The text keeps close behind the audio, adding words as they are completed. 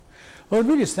Lord,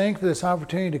 we just thank you for this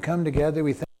opportunity to come together.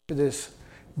 We thank you for this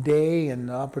day and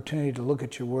the opportunity to look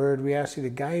at your word. We ask you to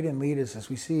guide and lead us as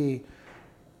we see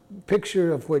a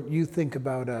picture of what you think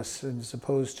about us as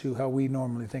opposed to how we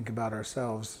normally think about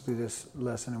ourselves through this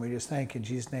lesson. And we just thank you in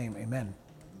Jesus' name. Amen.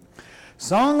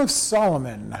 Song of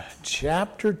Solomon,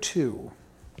 chapter 2,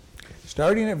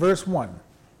 starting at verse 1.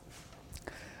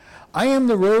 I am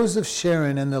the rose of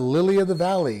Sharon and the lily of the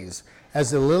valleys.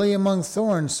 As the lily among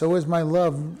thorns, so is my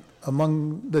love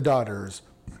among the daughters.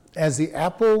 As the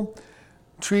apple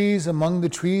trees among the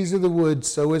trees of the wood,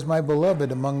 so is my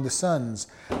beloved among the sons.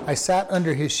 I sat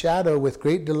under his shadow with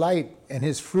great delight, and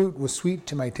his fruit was sweet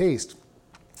to my taste.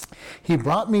 He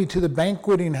brought me to the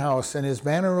banqueting house, and his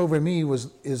banner over me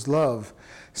is love.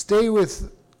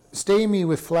 Stay me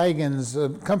with flagons,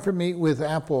 comfort me with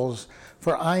apples,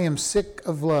 for I am sick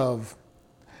of love.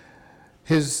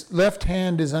 His left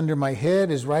hand is under my head,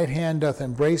 his right hand doth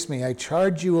embrace me. I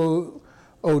charge you,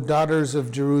 O daughters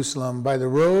of Jerusalem, by the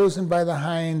roes and by the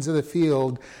hinds of the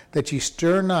field, that ye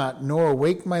stir not, nor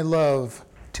awake my love,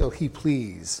 till he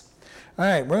please. All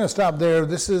right, we're going to stop there.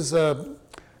 This is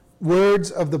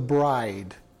words of the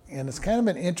bride, and it's kind of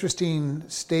an interesting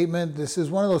statement. This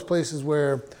is one of those places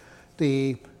where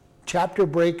the chapter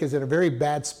break is at a very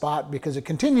bad spot because it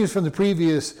continues from the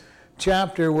previous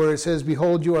chapter where it says,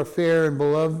 behold, you are fair and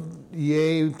beloved,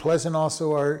 yea, pleasant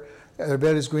also our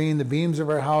bed is green, the beams of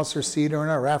our house are cedar and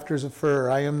our rafters of fir.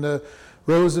 I am the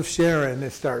rose of Sharon,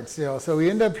 it starts. So we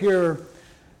end up here,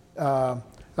 I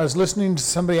was listening to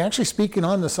somebody actually speaking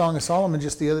on the Song of Solomon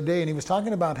just the other day, and he was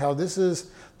talking about how this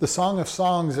is the Song of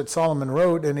Songs that Solomon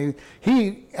wrote, and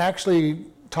he actually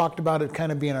talked about it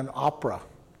kind of being an opera.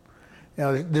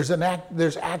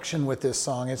 There's action with this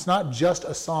song. It's not just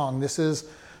a song. This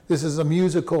is a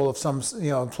musical of some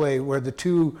play where the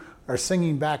two are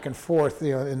singing back and forth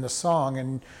in the song,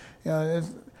 and I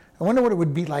wonder what it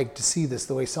would be like to see this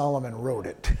the way Solomon wrote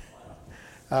it.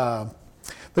 But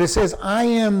it says, I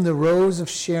am the rose of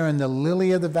Sharon, the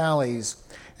lily of the valleys.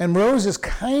 And rose is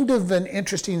kind of an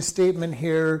interesting statement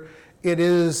here. It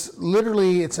is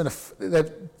literally,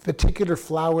 that particular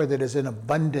flower that is in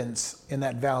abundance in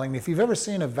that valley. And if you've ever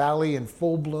seen a valley in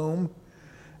full bloom,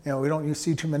 we don't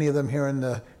see too many of them here in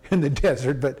the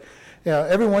desert, but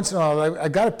every once in a while, I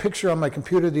got a picture on my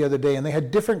computer the other day, and they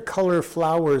had different color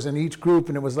flowers in each group,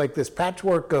 and it was like this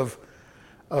patchwork of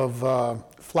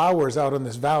flowers out in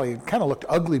this valley. It kind of looked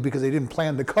ugly because they didn't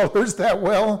plan the colors that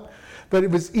well, but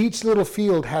it was each little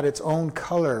field had its own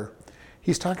color.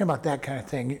 He's talking about that kind of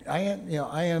thing. I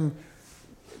am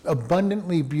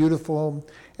abundantly beautiful,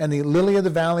 and the lily of the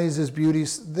valleys is beauty.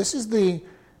 This is the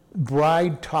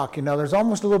bride talking. Now, there's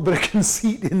almost a little bit of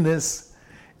conceit in this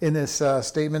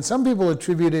statement. Some people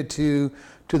attribute it to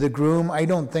the groom. I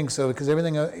don't think so, because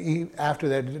everything after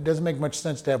that, it doesn't make much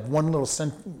sense to have one little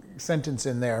sentence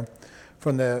in there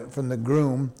from the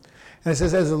groom. And it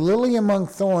says, as a lily among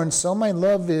thorns, so my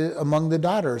love is among the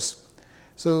daughters.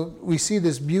 So we see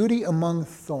this beauty among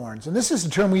thorns. And this is a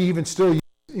term we even still use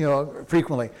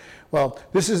frequently. Well,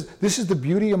 this is the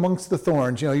beauty amongst the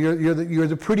thorns. You're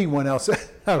the pretty one else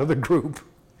out of the group.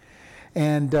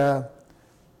 And the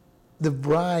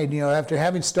bride, after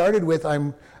having started with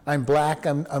I'm black,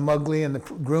 I'm ugly, and the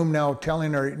groom now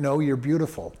telling her, no, you're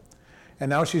beautiful. And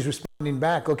now she's responding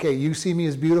back, okay, you see me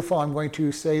as beautiful, I'm going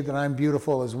to say that I'm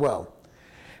beautiful as well.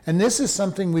 And this is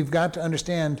something we've got to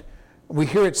understand. We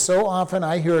hear it so often,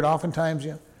 I hear it oftentimes.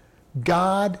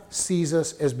 God sees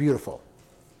us as beautiful.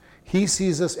 He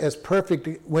sees us as perfect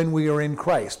when we are in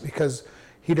Christ, because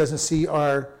he doesn't see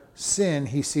our sin,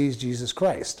 he sees Jesus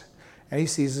Christ. And he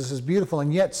sees us as beautiful.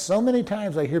 And yet so many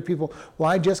times I hear people, well,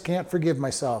 I just can't forgive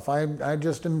myself. I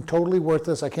just am totally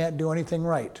worthless. I can't do anything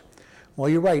right. Well,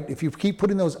 you're right. If you keep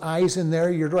putting those eyes in there,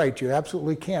 you're right. You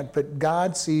absolutely can't. But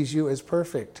God sees you as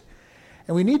perfect.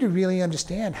 And we need to really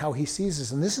understand how he sees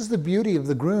us. And this is the beauty of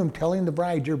the groom telling the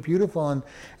bride, you're beautiful. And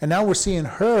now we're seeing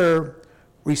her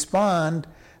respond,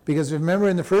 because remember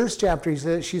in the first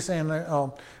chapter, she's saying,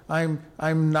 oh,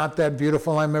 I'm not that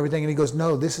beautiful, I'm everything. And he goes,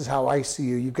 no, this is how I see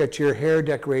you. You've got your hair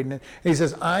decorated. And he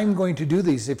says, I'm going to do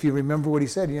these. If you remember what he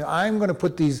said, I'm going to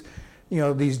put these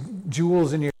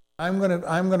jewels in your, I'm going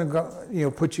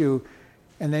to put you.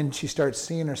 And then she starts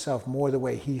seeing herself more the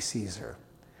way he sees her.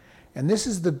 And this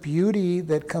is the beauty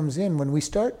that comes in when we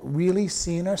start really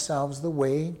seeing ourselves the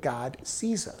way God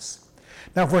sees us.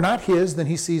 Now, if we're not his, then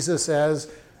he sees us as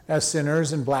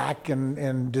sinners and black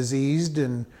and diseased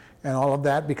and all of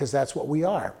that, because that's what we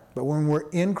are. But when we're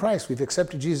in Christ, we've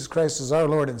accepted Jesus Christ as our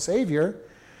Lord and Savior,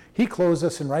 he clothes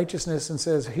us in righteousness and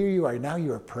says, here you are, now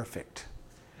you are perfect.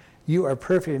 You are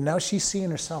perfect. And now she's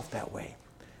seeing herself that way.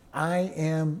 I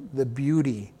am the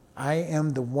beauty. I am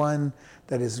the one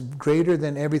that is greater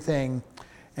than everything.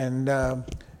 And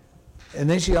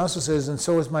then she also says, and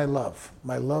so is my love.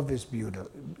 My love is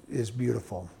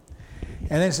beautiful. And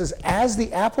then it says, as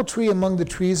the apple tree among the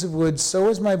trees of wood, so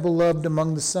is my beloved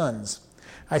among the sons.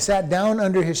 I sat down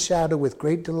under his shadow with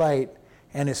great delight,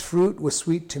 and his fruit was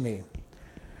sweet to me.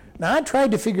 Now, I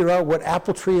tried to figure out what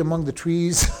apple tree among the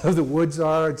trees of the woods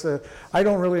are. I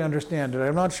don't really understand it.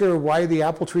 I'm not sure why the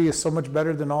apple tree is so much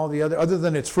better than all the other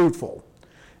than it's fruitful.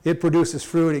 It produces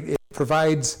fruit. It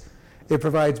provides,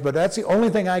 but that's the only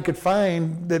thing I could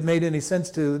find that made any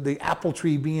sense to the apple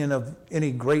tree being of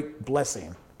any great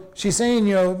blessing. She's saying,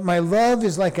 my love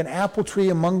is like an apple tree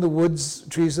among the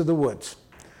trees of the woods.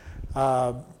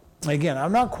 Again,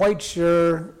 I'm not quite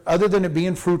sure, other than it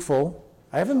being fruitful.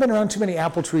 I haven't been around too many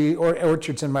apple tree or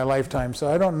orchards in my lifetime, so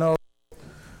I don't know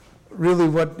really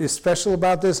what is special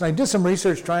about this. And I did some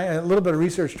research, a little bit of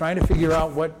research, trying to figure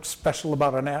out what's special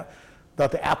about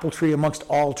the apple tree amongst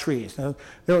all trees. Now,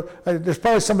 there's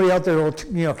probably somebody out there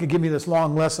who could give me this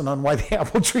long lesson on why the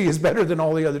apple tree is better than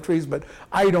all the other trees, but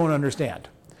I don't understand.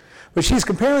 But she's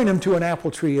comparing him to an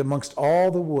apple tree amongst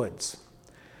all the woods.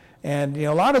 And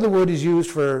a lot of the wood is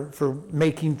used for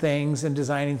making things and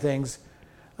designing things.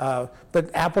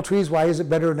 But apple trees, why is it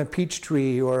better than a peach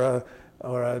tree or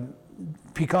a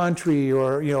pecan tree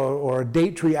or a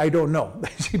date tree? I don't know.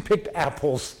 She picked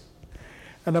apples.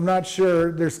 And I'm not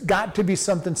sure. There's got to be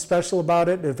something special about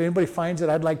it. If anybody finds it,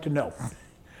 I'd like to know,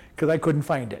 because I couldn't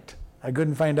find it. I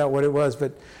couldn't find out what it was.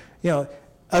 But,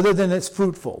 other than it's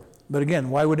fruitful. But again,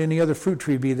 why would any other fruit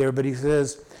tree be there? But he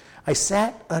says, I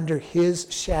sat under his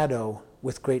shadow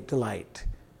with great delight,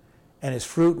 and his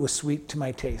fruit was sweet to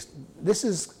my taste. This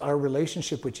is our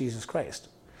relationship with Jesus Christ.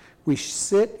 We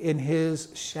sit in his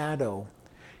shadow.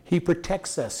 He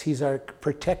protects us. He's our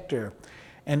protector.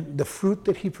 And the fruit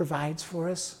that he provides for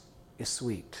us is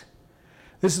sweet.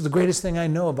 This is the greatest thing I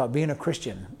know about being a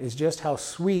Christian, is just how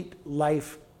sweet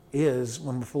life is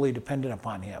when we're fully dependent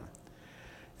upon him.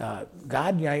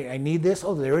 God, I need this.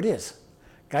 Oh, there it is.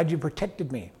 God, you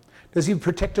protected me. Does he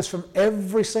protect us from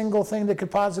every single thing that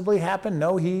could possibly happen?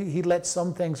 No, he lets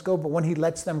some things go, but when he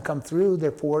lets them come through,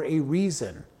 they're for a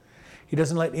reason. He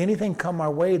doesn't let anything come our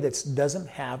way that doesn't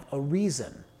have a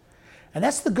reason. And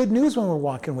that's the good news when we're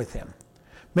walking with him.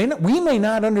 We may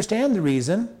not understand the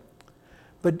reason,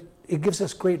 but it gives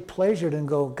us great pleasure to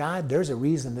go, God, there's a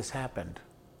reason this happened.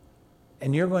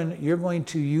 And you're going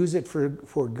to use it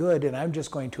for good, and I'm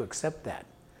just going to accept that.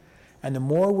 And the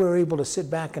more we're able to sit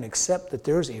back and accept that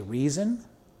there's a reason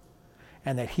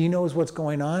and that he knows what's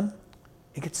going on,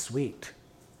 it gets sweet.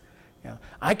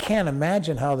 I can't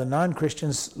imagine how the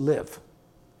non-Christians live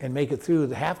and make it through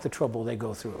half the trouble they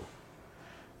go through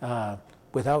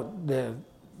without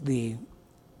the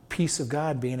peace of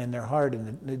God being in their heart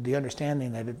and the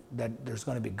understanding that there's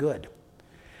going to be good.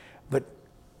 But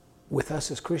with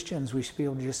us as Christians, we should be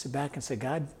able to just sit back and say,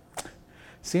 God,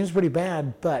 seems pretty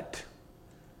bad, but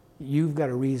you've got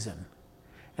a reason.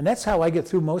 And that's how I get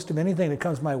through most of anything that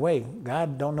comes my way.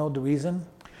 God, don't know the reason.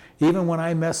 Even when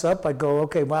I mess up, I go,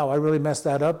 okay, wow, I really messed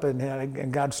that up.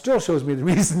 And God still shows me the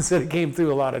reasons that it came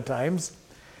through a lot of times.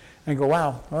 And I go,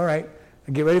 wow, all right.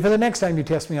 Get ready for the next time you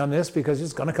test me on this, because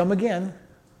it's going to come again.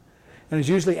 And it's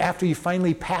usually after you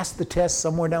finally pass the test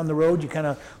somewhere down the road, you kind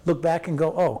of look back and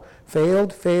go, oh,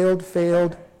 failed.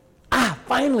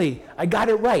 Finally, I got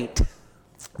it right.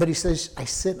 But he says, I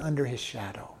sit under his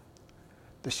shadow,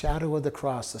 the shadow of the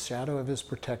cross, the shadow of his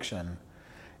protection.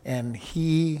 And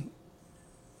he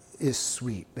is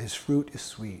sweet. His fruit is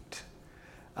sweet.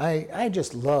 I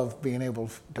just love being able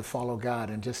to follow God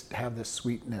and just have this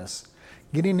sweetness,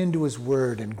 getting into his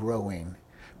word and growing,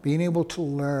 being able to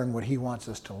learn what he wants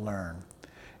us to learn,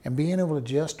 and being able to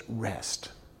just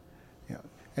rest.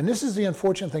 And this is the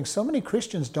unfortunate thing. So many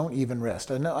Christians don't even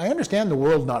rest. And I understand the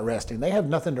world not resting. They have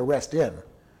nothing to rest in.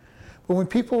 But when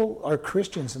people are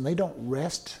Christians and they don't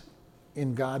rest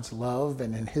in God's love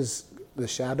and in the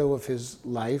shadow of his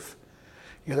life,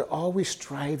 they're always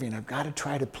striving. I've got to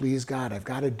try to please God. I've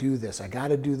got to do this. I got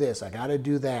to do this. I got to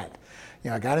do that.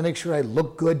 I got to make sure I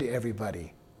look good to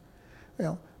everybody.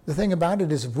 The thing about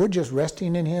it is, if we're just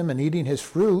resting in him and eating his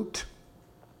fruit,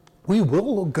 we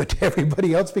will look good to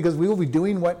everybody else, because we will be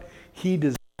doing what he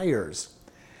desires.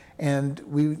 And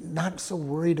we're not so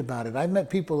worried about it. I've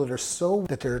met people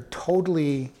that they're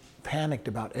totally panicked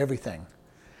about everything.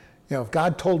 If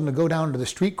God told them to go down to the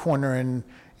street corner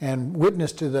and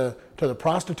witness to the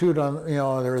prostitute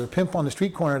or the pimp on the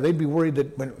street corner, they'd be worried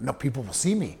that no, people will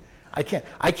see me. I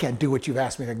can't do what you've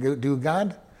asked me to do,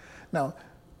 God. Now,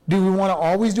 do we want to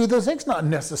always do those things? Not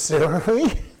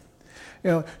necessarily.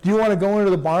 Do you want to go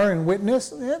into the bar and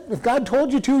witness? If God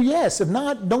told you to, yes. If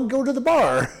not, don't go to the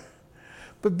bar.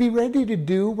 But be ready to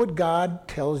do what God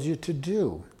tells you to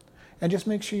do. And just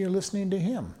make sure you're listening to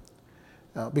him.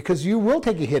 Because you will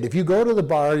take a hit. If you go to the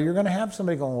bar, you're going to have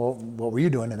somebody going, well, what were you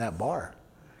doing in that bar?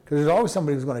 Because there's always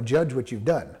somebody who's going to judge what you've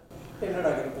done. And they're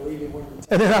not going to believe you when you tell them.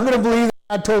 And they're not going to believe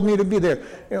that God told me to be there.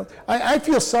 I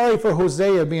feel sorry for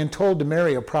Hosea being told to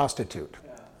marry a prostitute.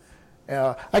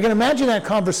 I can imagine that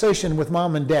conversation with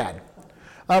mom and dad.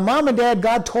 Mom and dad,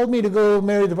 God told me to go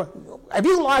marry the... Have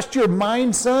you lost your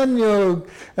mind, son? And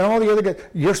all the other guys.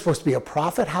 You're supposed to be a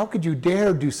prophet? How could you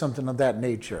dare do something of that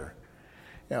nature?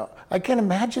 I can't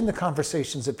imagine the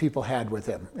conversations that people had with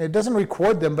him. It doesn't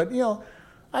record them, but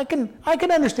I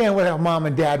can understand how mom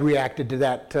and dad reacted to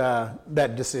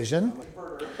that decision.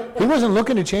 He wasn't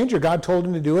looking to change her. God told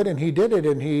him to do it, and he did it,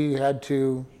 and he had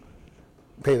to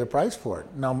pay the price for it.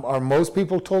 Now, are most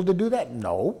people told to do that?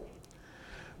 No.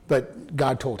 But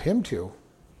God told him to.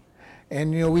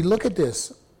 And, we look at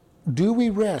this. Do we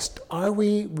rest? Are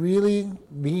we really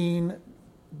being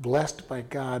blessed by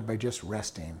God by just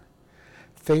resting?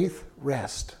 Faith,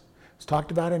 rest. It's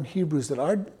talked about in Hebrews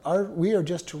that we are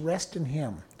just to rest in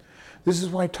him. This is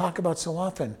what I talk about so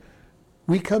often.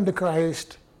 We come to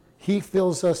Christ. He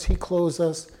fills us. He clothes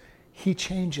us. He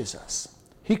changes us.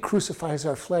 He crucifies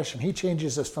our flesh, and he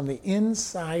changes us from the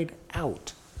inside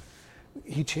out.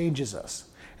 He changes us.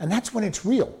 And that's when it's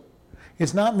real.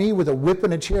 It's not me with a whip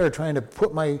and a chair trying to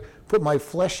put my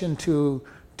flesh into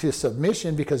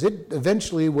submission, because it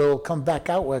eventually will come back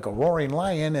out like a roaring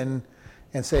lion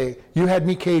and say, you had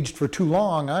me caged for too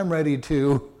long. I'm ready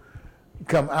to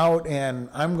come out, and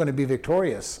I'm going to be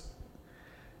victorious.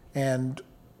 And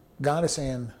God is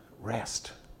saying,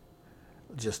 rest.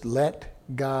 Just let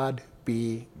God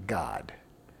be God.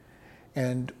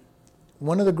 And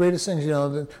one of the greatest things,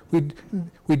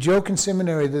 we joke in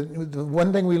seminary, that the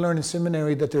one thing we learn in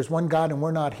seminary, that there's one God and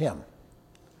we're not him.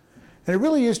 And it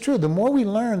really is true. The more we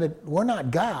learn that we're not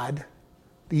God,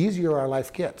 the easier our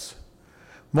life gets.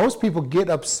 Most people get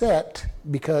upset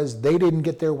because they didn't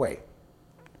get their way.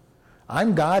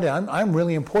 I'm God, and I'm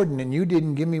really important, and you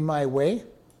didn't give me my way.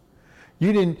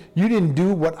 You didn't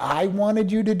do what I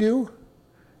wanted you to do.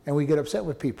 And we get upset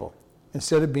with people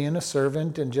instead of being a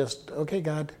servant and just, okay,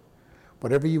 God,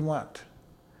 whatever you want.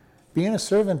 Being a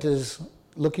servant is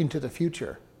looking to the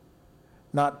future,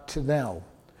 not to now.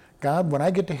 God, when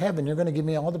I get to heaven, you're going to give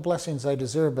me all the blessings I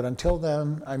deserve, but until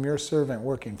then, I'm your servant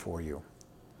working for you.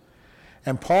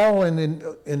 And Paul in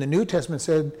the New Testament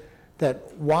said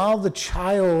that while the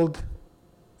child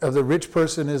of the rich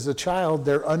person is a child,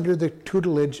 they're under the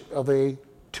tutelage of a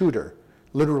tutor,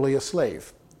 literally a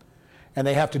slave. And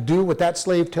they have to do what that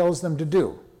slave tells them to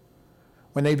do.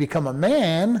 When they become a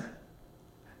man,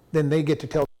 then they get to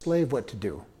tell the slave what to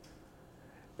do.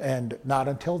 And not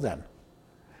until then.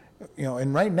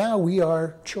 And right now we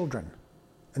are children.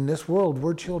 In this world,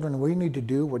 we're children, and we need to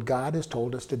do what God has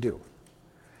told us to do.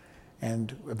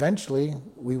 And eventually,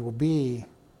 we will be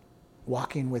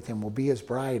walking with him. We'll be his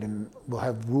bride, and we'll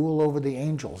have rule over the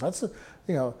angels. That's,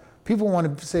 people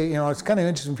want to say, it's kind of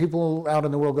interesting. People out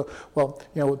in the world go, well,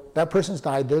 that person's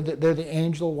died. They're the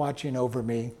angel watching over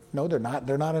me. No, they're not.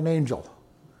 They're not an angel.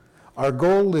 Our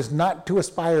goal is not to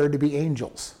aspire to be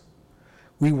angels.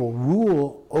 We will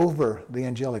rule over the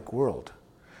angelic world,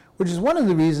 which is one of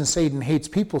the reasons Satan hates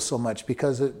people so much,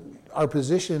 because our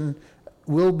position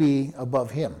will be above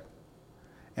him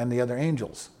and the other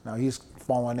angels. Now, he's a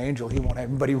fallen angel. He won't have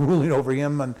anybody ruling over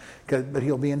him, but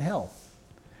he'll be in hell.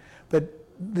 But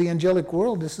the angelic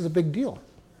world, this is a big deal.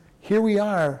 Here we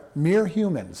are, mere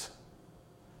humans,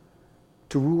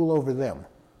 to rule over them.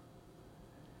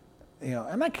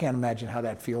 And I can't imagine how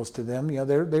that feels to them.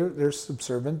 They're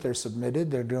subservient, they're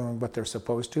submitted, they're doing what they're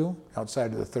supposed to,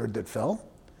 outside of the third that fell.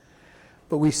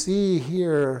 But we see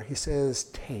here, he says,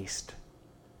 taste.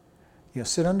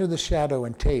 Sit under the shadow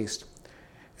and taste.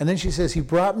 And then she says, he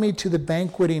brought me to the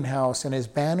banqueting house, and his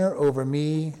banner over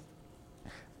me,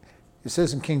 it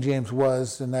says in King James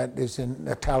was, and that is in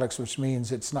italics, which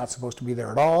means it's not supposed to be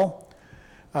there at all.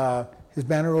 His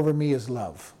banner over me is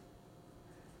love.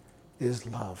 Is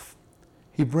love.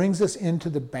 He brings us into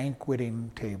the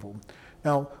banqueting table.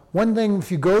 Now, one thing,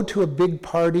 if you go to a big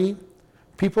party,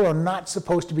 people are not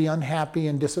supposed to be unhappy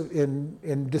and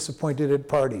disappointed at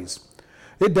parties.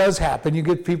 It does happen. You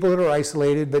get people that are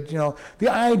isolated, but the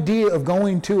idea of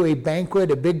going to a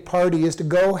banquet, a big party, is to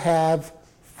go have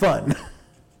fun.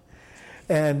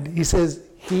 And he says,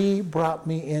 he brought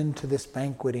me into this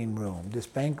banqueting room, this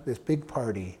big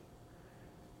party,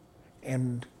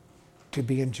 and to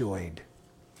be enjoyed.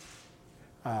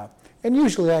 And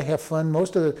usually I have fun.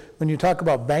 When you talk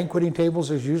about banqueting tables,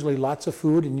 there's usually lots of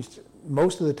food, and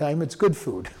most of the time it's good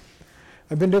food.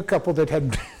 I've been to a couple that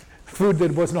had food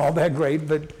that wasn't all that great,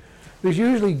 but there's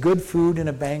usually good food in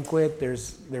a banquet.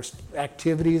 There's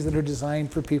activities that are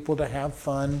designed for people to have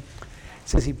fun. It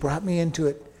says he brought me into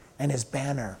it, and his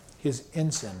banner, his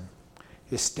ensign,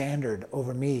 his standard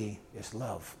over me is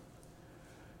love.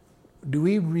 Do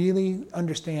we really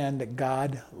understand that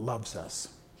God loves us?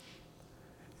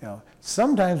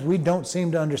 Sometimes we don't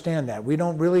seem to understand that. We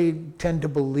don't really tend to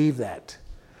believe that.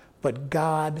 But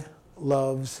God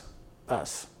loves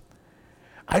us.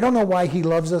 I don't know why he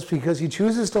loves us, because he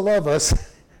chooses to love us.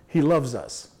 He loves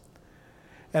us.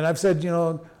 And I've said,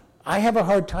 I have a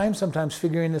hard time sometimes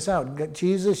figuring this out.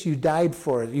 Jesus, you died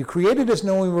for us. You created us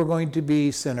knowing we were going to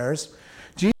be sinners.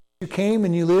 Jesus, you came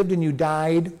and you lived and you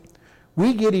died.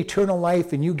 We get eternal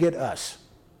life and you get us.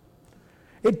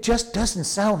 It just doesn't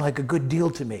sound like a good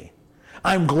deal to me.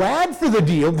 I'm glad for the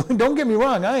deal. Don't get me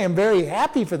wrong. I am very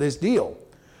happy for this deal.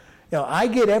 I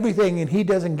get everything and he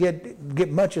doesn't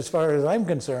get much as far as I'm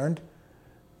concerned.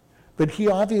 But he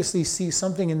obviously sees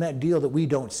something in that deal that we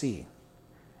don't see.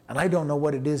 And I don't know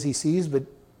what it is he sees, but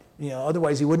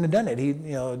otherwise he wouldn't have done it.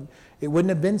 It wouldn't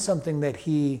have been something that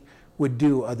he would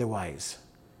do otherwise.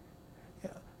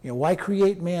 Why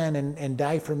create man and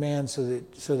die for man so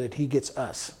that he gets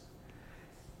us?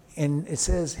 And it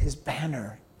says his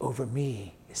banner over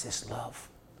me is this love.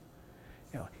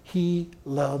 He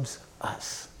loves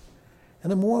us.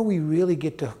 And the more we really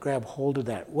get to grab hold of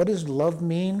that, what does love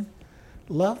mean?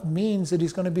 Love means that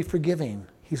he's going to be forgiving.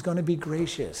 He's going to be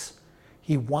gracious.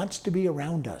 He wants to be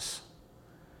around us.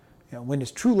 When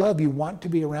it's true love, you want to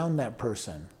be around that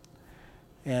person.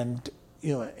 And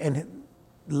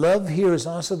love here is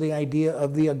also the idea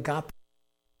of the agape.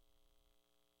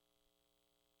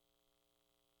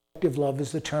 Love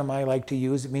is the term I like to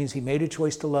use. It means he made a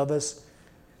choice to love us,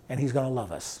 and he's going to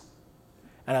love us.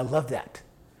 And I love that.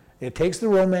 It takes the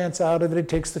romance out of it. It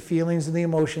takes the feelings and the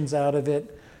emotions out of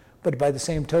it. But by the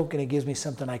same token, it gives me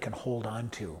something I can hold on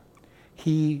to.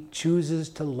 He chooses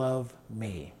to love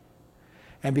me.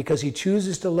 And because he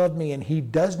chooses to love me and he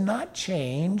does not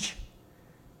change,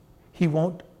 he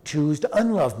won't choose to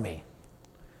unlove me.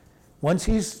 Once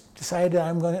he's decided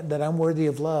that I'm worthy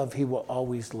of love, he will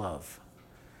always love.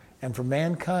 And for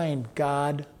mankind,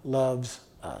 God loves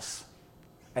us,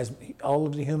 as all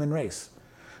of the human race.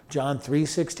 John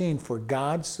 3:16, for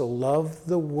God so loved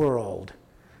the world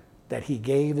that he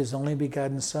gave his only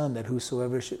begotten Son, that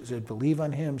whosoever should believe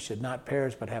on him should not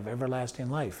perish but have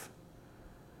everlasting life.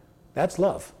 That's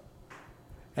love.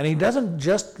 And he doesn't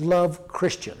just love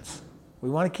Christians. We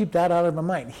want to keep that out of our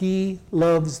mind. He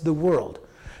loves the world.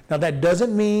 Now that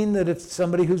doesn't mean that if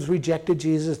somebody who's rejected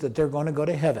Jesus, that they're going to go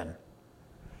to heaven.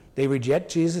 They reject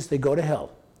Jesus, they go to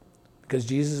hell. Because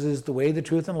Jesus is the way, the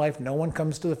truth, and life. No one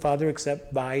comes to the Father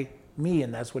except by me,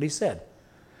 and that's what he said.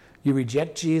 You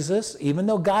reject Jesus, even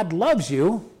though God loves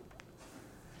you,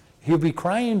 he'll be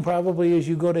crying probably as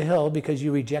you go to hell because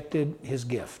you rejected his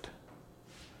gift.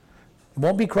 He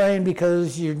won't be crying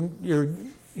because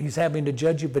he's having to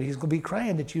judge you, but he's going to be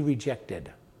crying that you rejected.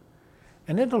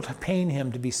 And it'll pain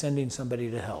him to be sending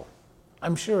somebody to hell.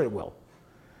 I'm sure it will.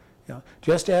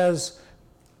 Just as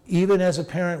even as a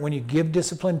parent, when you give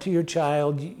discipline to your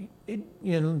child,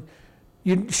 you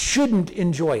shouldn't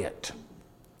enjoy it.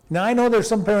 Now, I know there's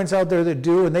some parents out there that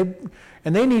do,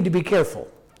 and they need to be careful,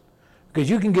 because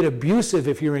you can get abusive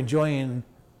if you're enjoying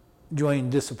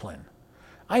discipline.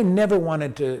 I never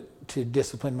wanted to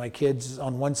discipline my kids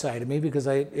on one side of me because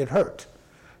it hurt,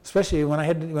 especially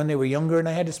when they were younger and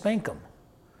I had to spank them.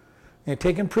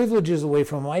 Taking privileges away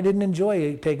from them, I didn't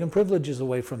enjoy taking privileges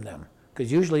away from them,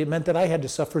 because usually it meant that I had to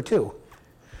suffer too.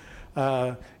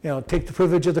 Take the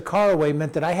privilege of the car away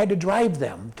meant that I had to drive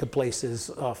them to places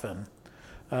often.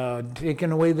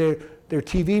 Taking away their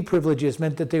TV privileges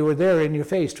meant that they were there in your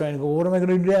face trying to go, what am I going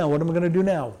to do now? What am I going to do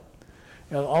now?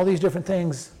 All these different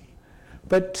things.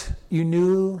 But you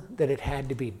knew that it had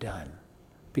to be done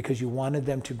because you wanted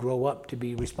them to grow up to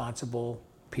be responsible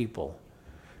people.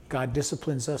 God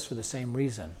disciplines us for the same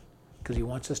reason, because he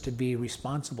wants us to be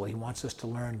responsible. He wants us to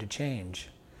learn to change.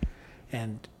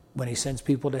 And when he sends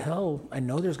people to hell, I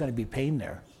know there's going to be pain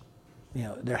there.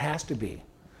 There has to be.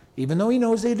 Even though he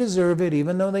knows they deserve it,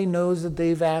 even though he knows that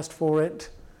they've asked for it,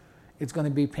 it's going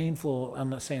to be painful at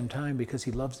the same time because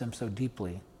he loves them so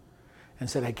deeply. And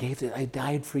said, I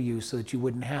died for you so that you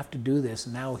wouldn't have to do this,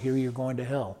 and now here you're going to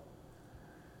hell.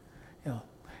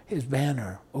 His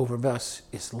banner over us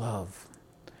is love.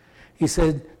 He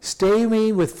said, stay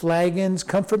me with flagons,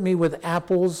 comfort me with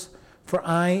apples, for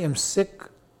I am sick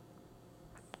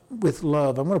with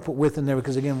love. I'm going to put with in there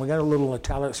because, again, we got a little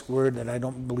italics word that I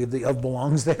don't believe the of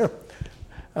belongs there.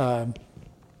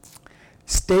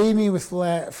 Stay me with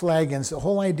flagons, the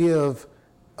whole idea of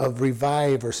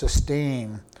revive or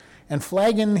sustain. And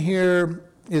flagon here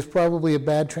is probably a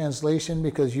bad translation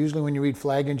because usually when you read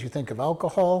flagons, you think of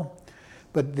alcohol.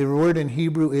 But the word in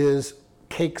Hebrew is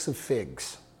cakes of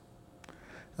figs.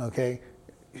 Okay?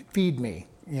 Feed me.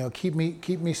 Keep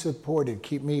me supported.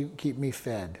 Keep me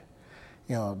fed.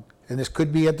 And this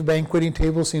could be at the banqueting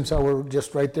table. Seems how we're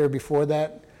just right there before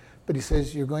that. But he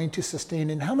says you're going to sustain.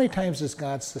 And how many times does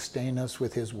God sustain us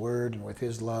with his word and with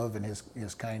his love and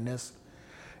his kindness?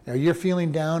 You're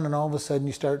feeling down and all of a sudden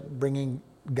you start bringing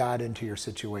God into your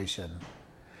situation.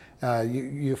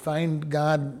 You find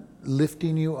God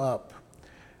lifting you up.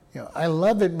 I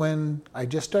love it when I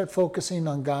just start focusing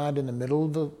on God in the middle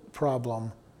of the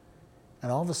problem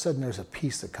and all of a sudden there's a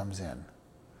peace that comes in.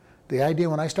 The idea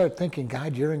when I start thinking,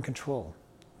 God, you're in control.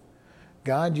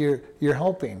 God, you're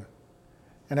helping.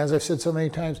 And as I've said so many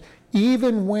times,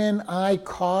 even when I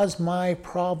cause my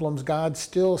problems, God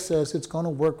still says it's going to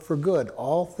work for good.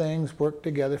 All things work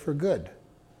together for good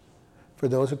for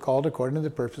those who are called according to the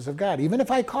purpose of God. Even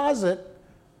if I cause it,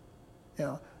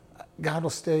 God will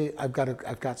say, I've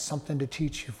got something to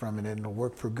teach you from it, and it'll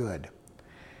work for good.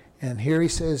 And here he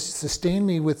says, sustain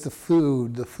me with the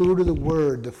food of the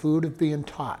word, the food of being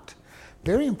taught.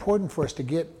 Very important for us to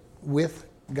get with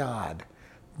God.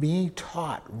 Be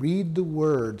taught. Read the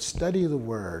word. Study the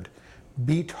word.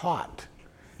 Be taught.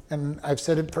 And I've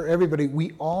said it for everybody,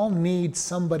 we all need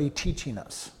somebody teaching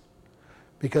us.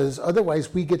 Because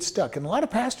otherwise we get stuck. And a lot of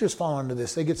pastors fall into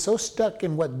this. They get so stuck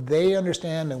in what they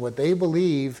understand and what they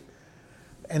believe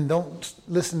and don't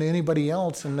listen to anybody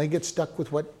else, and they get stuck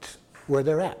with where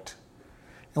they're at.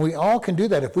 And we all can do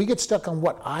that. If we get stuck on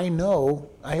what I know,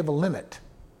 I have a limit.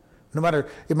 No matter,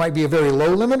 it might be a very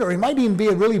low limit or it might even be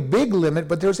a really big limit,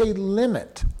 but there's a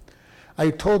limit.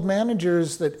 I told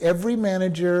managers that every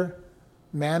manager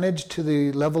managed to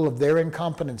the level of their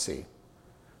incompetency.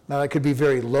 Now that could be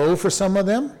very low for some of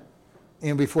them,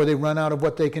 before they run out of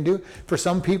what they can do. For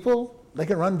some people, they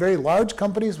can run very large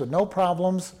companies with no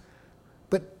problems,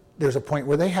 but there's a point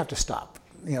where they have to stop.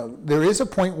 There is a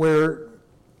point where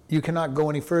you cannot go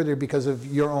any further because of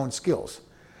your own skills.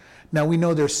 Now we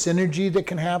know there's synergy that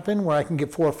can happen where I can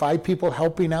get 4 or 5 people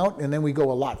helping out and then we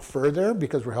go a lot further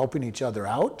because we're helping each other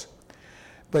out.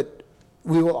 But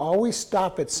we will always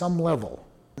stop at some level.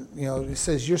 It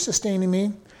says, you're sustaining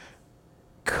me.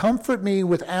 Comfort me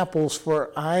with apples,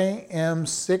 for I am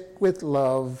sick with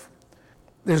love.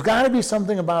 There's got to be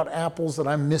something about apples that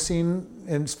I'm missing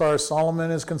as far as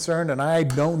Solomon is concerned, and I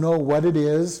don't know what it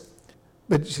is.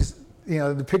 But just,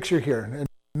 the picture here.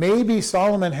 Maybe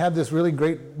Solomon had this really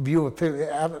great view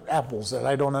of apples that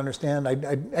I don't understand.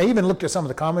 I even looked at some of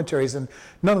the commentaries, and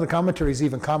none of the commentaries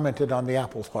even commented on the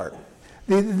apples part.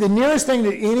 The nearest thing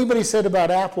that anybody said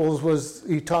about apples was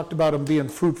he talked about them being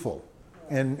fruitful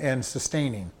and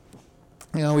sustaining.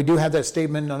 We do have that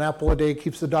statement, an apple a day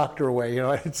keeps the doctor away.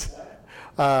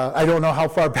 I don't know how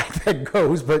far back that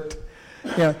goes, but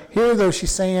here though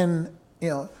she's saying,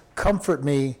 comfort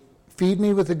me, feed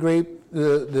me with the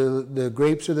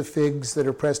grapes or the figs that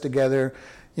are pressed together.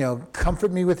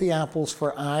 Comfort me with the apples,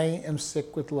 for I am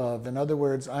sick with love. In other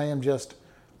words, I am just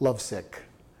lovesick.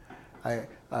 I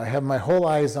have my whole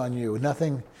eyes on you.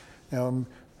 Nothing,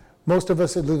 most of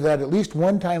us have lived that at least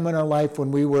one time in our life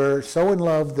when we were so in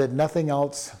love that nothing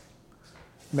else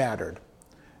mattered.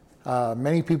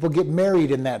 Many people get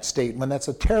married in that state, when that's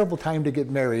a terrible time to get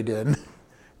married in,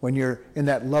 when you're in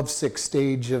that lovesick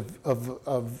stage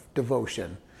of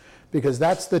devotion. Because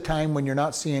that's the time when you're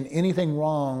not seeing anything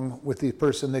wrong with the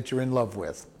person that you're in love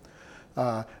with.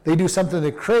 They do something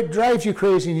that drives you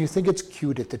crazy and you think it's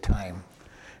cute at the time.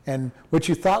 And what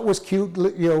you thought was cute,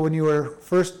 when you were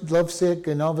first lovesick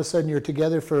and all of a sudden you're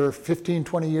together for 15,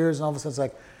 20 years and all of a sudden it's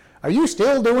like, are you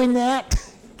still doing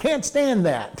that? Can't stand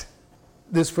that.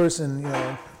 This person,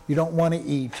 you don't want to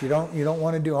eat, you don't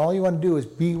want to do, all you want to do is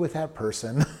be with that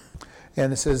person.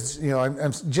 And it says,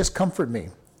 I'm just comfort me.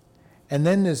 And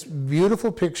then this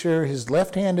beautiful picture, his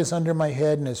left hand is under my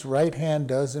head and his right hand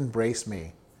does embrace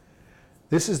me.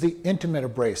 This is the intimate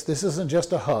embrace. This isn't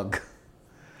just a hug.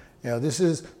 This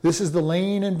is the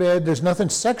laying in bed. There's nothing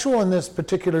sexual in this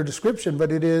particular description,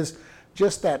 but it is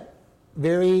just that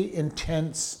very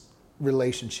intense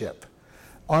relationship.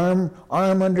 Arm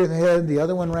under the head, the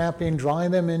other one wrapping,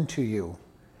 drawing them into you.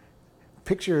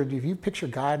 If you picture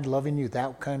God loving you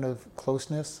that kind of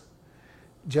closeness,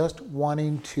 just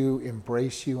wanting to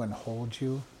embrace you and hold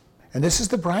you. And this is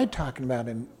the bride talking about,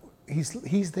 and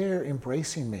he's there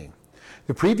embracing me.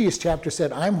 The previous chapter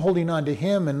said, I'm holding on to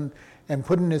him and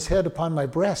putting his head upon my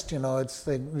breast. It's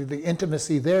the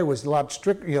intimacy there was a lot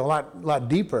strict, a lot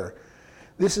deeper.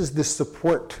 This is the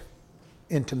support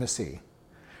intimacy.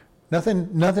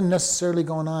 Nothing necessarily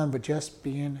going on, but just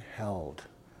being held,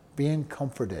 being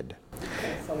comforted.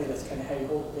 Funny, that's kind of how you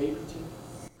hold a baby too.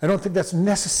 I don't think that's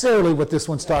necessarily what this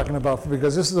one's talking about,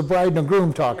 because this is a bride and a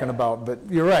groom talking about, but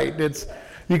you're right.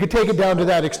 You could take it down to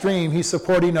that extreme. He's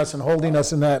supporting us and holding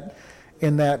us in that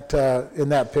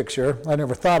picture. I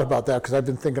never thought about that because I've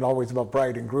been thinking always about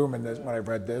bride and groom when I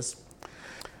read this.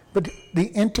 But the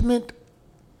intimate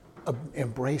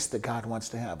embrace that God wants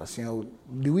to have us.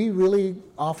 Do we really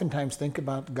oftentimes think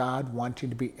about God wanting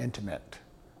to be intimate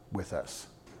with us?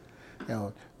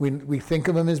 We think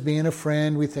of him as being a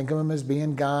friend. We think of him as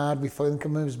being God. We think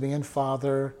of him as being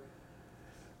Father.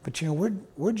 But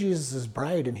we're Jesus'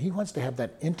 bride, and he wants to have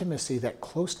that intimacy, that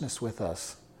closeness with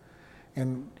us.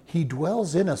 And he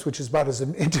dwells in us, which is about as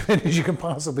intimate as you can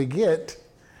possibly get.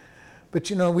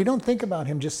 But we don't think about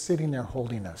him just sitting there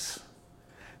holding us.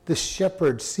 The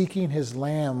shepherd seeking his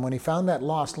lamb, when he found that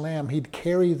lost lamb, he'd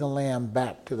carry the lamb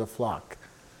back to the flock.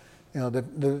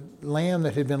 The lamb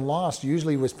that had been lost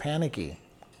usually was panicky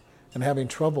and having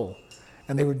trouble,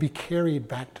 and they would be carried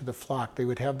back to the flock. They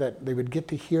would get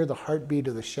to hear the heartbeat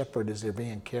of the shepherd as they're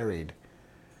being carried,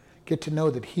 get to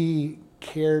know that he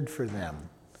cared for them.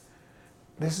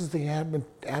 This is the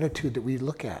attitude that we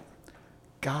look at.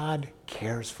 God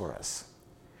cares for us.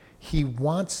 He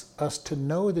wants us to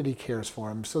know that he cares for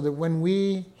him, so that when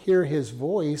we hear his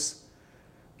voice,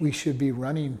 we should be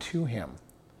running to him.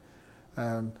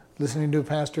 Listening to a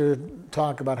pastor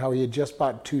talk about how he had just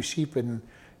bought 2 sheep, and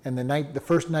the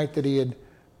first night that he had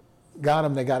got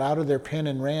them, they got out of their pen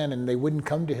and ran, and they wouldn't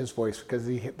come to his voice because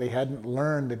they hadn't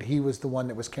learned that he was the one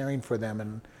that was caring for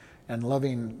them and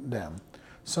loving them.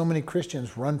 So many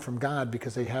Christians run from God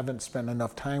because they haven't spent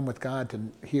enough time with God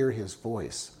to hear his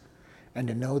voice and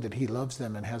to know that he loves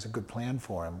them and has a good plan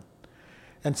for them.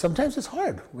 And sometimes it's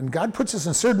hard. When God puts us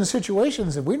in certain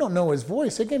situations and we don't know his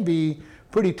voice, it can be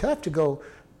pretty tough to go,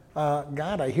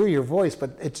 God, I hear your voice,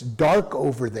 but it's dark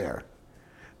over there.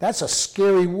 That's a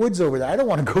scary woods over there. I don't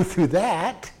want to go through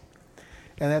that.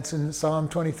 And that's in Psalm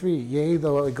 23. Yea,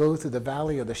 though I go through the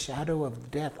valley of the shadow of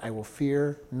death, I will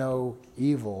fear no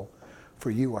evil, for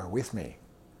you are with me.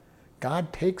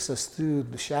 God takes us through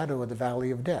the shadow of the valley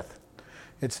of death.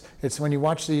 It's when you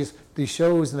watch these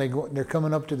shows and they're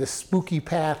coming up to this spooky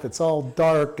path. It's all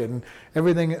dark and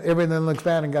everything looks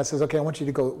bad. And God says, "Okay, I want you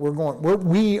to go.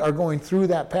 We are going through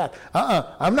that path.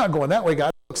 I'm not going that way, God.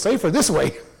 It looks safer this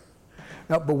way.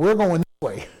 No, but we're going this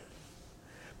way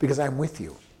because I'm with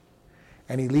you."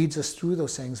 And he leads us through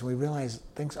those things, and we realize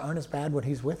things aren't as bad when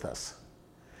he's with us.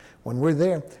 When we're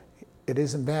there, it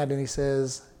isn't bad. And he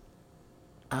says,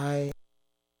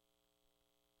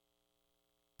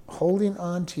 holding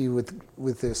on to you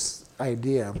with this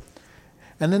idea.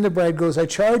 And then the bride goes, I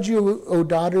charge you, O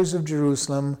daughters of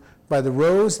Jerusalem, by the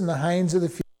roes and the hinds of the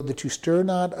field, that you stir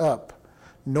not up,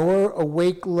 nor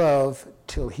awake love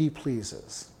till he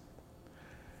pleases.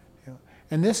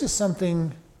 And this is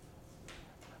something,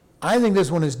 I think this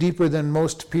one is deeper than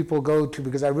most people go to,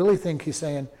 because I really think he's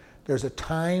saying there's a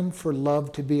time for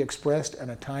love to be expressed and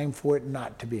a time for it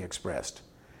not to be expressed.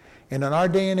 And in our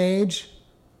day and age,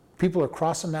 people are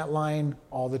crossing that line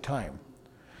all the time.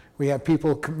 We have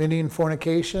people committing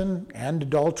fornication and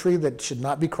adultery that should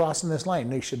not be crossing this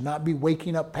line. They should not be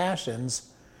waking up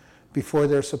passions before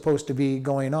they're supposed to be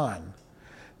going on.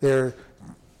 They're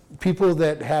people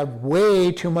that have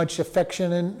way too much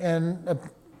affection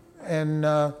and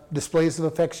displays of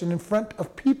affection in front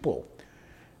of people.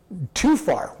 Too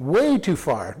far, way too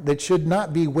far, that should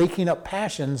not be waking up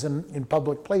passions in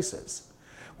public places.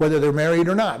 Whether they're married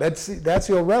or not, that's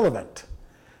irrelevant.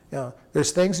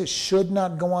 There's things that should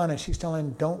not go on, and she's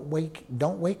telling, don't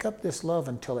wake up this love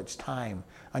until it's time,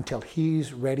 until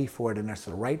he's ready for it, and it's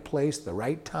the right place, the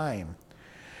right time.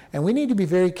 And we need to be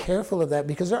very careful of that,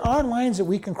 because there are lines that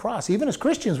we can cross. Even as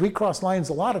Christians, we cross lines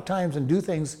a lot of times and do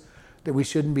things that we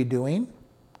shouldn't be doing,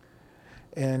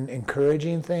 and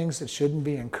encouraging things that shouldn't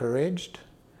be encouraged.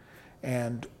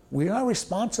 And we are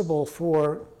responsible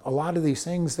for a lot of these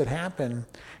things that happen.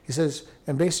 He says,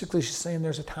 and basically she's saying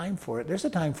there's a time for it. There's a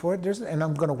time for it. And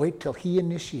I'm going to wait till he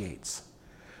initiates.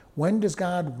 When does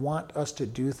God want us to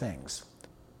do things?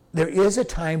 There is a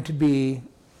time to be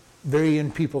very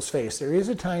in people's face. There is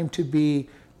a time to be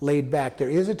laid back. There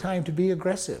is a time to be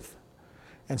aggressive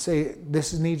and say,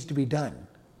 this needs to be done.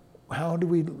 What do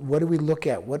we look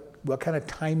at? What kind of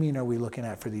timing are we looking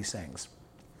at for these things?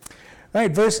 All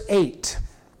right, verse 8.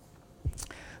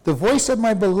 The voice of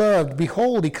my beloved,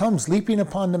 behold, he comes leaping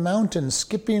upon the mountains,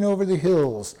 skipping over the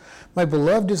hills. My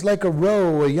beloved is like a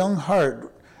roe, a young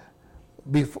hart.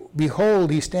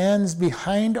 Behold, he stands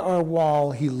behind our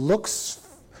wall. He looks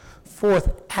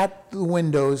forth at the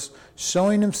windows,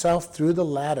 showing himself through the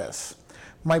lattice.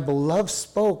 My beloved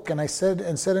spoke, and said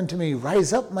unto me,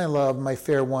 Rise up, my love, my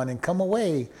fair one, and come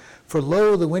away. For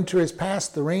lo, the winter is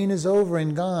past, the rain is over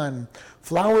and gone.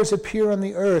 Flowers appear on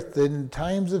the earth, and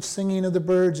times of singing of the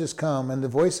birds is come, and the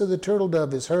voice of the turtle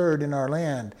dove is heard in our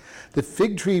land. The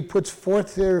fig tree puts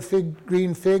forth their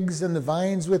green figs, and the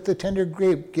vines with the tender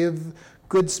grape give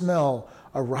good smell.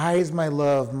 Arise, my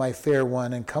love, my fair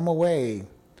one, and come away.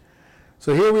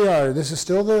 So here we are. This is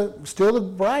still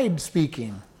the bride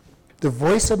speaking. The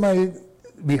voice of my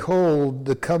behold,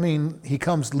 he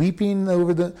comes leaping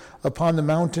upon the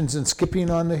mountains and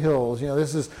skipping on the hills.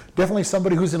 This is definitely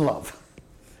somebody who's in love.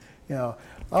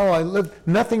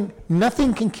 Nothing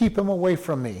can keep him away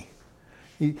from me.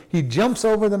 He jumps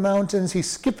over the mountains. He's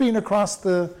skipping across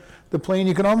the plain.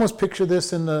 You can almost picture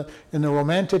this in the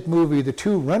romantic movie, the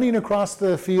two running across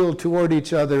the field toward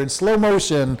each other in slow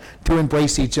motion to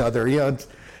embrace each other.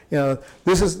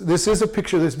 This is a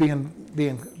picture that's being.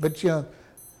 But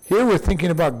here we're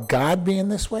thinking about God being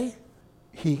this way.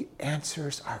 He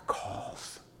answers our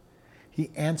calls.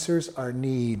 He answers our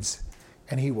needs,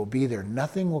 and he will be there.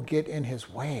 Nothing will get in his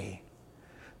way.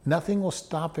 Nothing will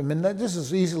stop him. And this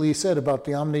is easily said about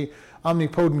the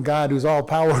omnipotent God who's all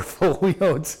powerful.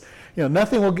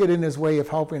 Nothing will get in his way of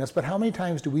helping us. But how many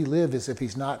times do we live as if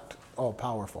he's not all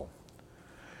powerful?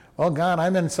 Well, God,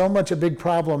 I'm in so much a big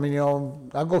problem,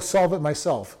 I'll go solve it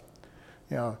myself.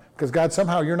 Because God,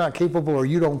 somehow you're not capable or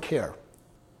you don't care.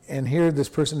 And here this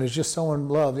person is just so in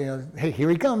love. Hey, here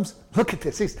he comes. Look at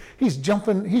this. He's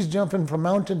jumping from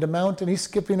mountain to mountain. He's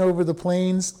skipping over the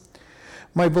plains.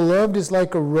 My beloved is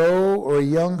like a roe or a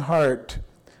young hart.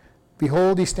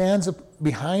 Behold, he stands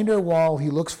behind our wall. He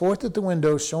looks forth at the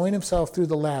window, showing himself through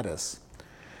the lattice.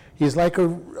 He is like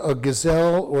a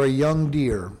gazelle or a young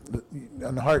deer.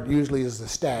 And the hart usually is the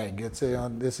stag.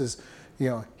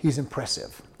 He's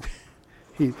impressive.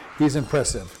 He's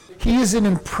impressive. He is as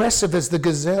impressive as the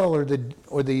gazelle or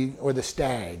the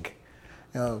stag.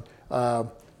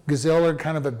 Gazelle are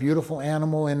kind of a beautiful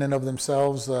animal in and of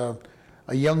themselves. A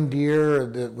young deer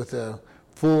with a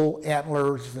full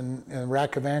antlers and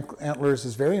rack of antlers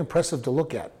is very impressive to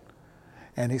look at.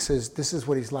 And he says, this is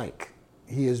what he's like.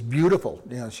 He is beautiful.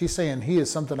 She's saying he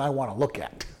is something I want to look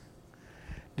at.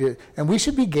 And we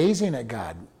should be gazing at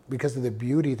God because of the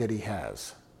beauty that he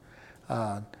has.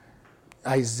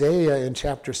 Isaiah in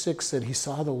chapter 6 said he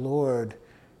saw the Lord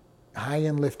high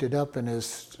and lifted up, and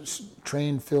his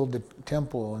train filled the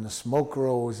temple, and the smoke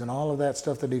rose, and all of that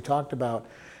stuff that he talked about.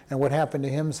 And what happened to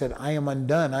him said, I am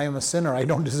undone. I am a sinner. I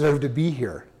don't deserve to be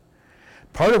here.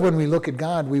 Part of when we look at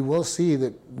God, we will see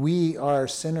that we are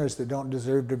sinners that don't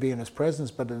deserve to be in his presence,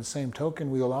 but in the same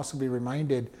token, we will also be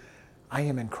reminded, I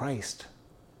am in Christ.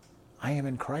 I am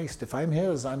in Christ. If I'm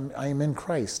his, I am in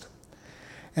Christ.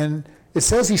 And it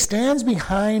says he stands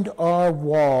behind our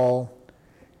wall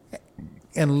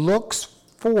and looks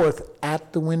forth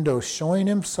at the window, showing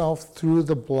himself through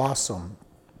the blossom.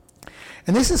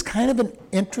 And this is kind of an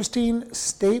interesting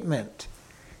statement.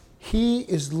 He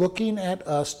is looking at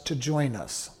us to join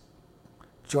us,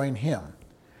 join him.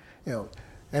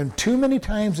 And too many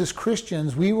times as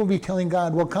Christians, we will be telling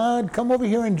God, well, God, come over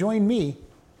here and join me.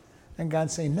 And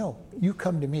God's saying, no, you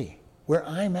come to me. Where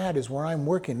I'm at is where I'm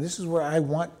working. This is where I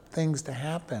want things to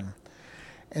happen.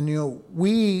 And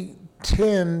we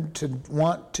tend to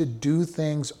want to do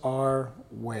things our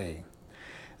way.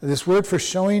 This word for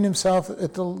showing himself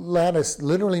at the lattice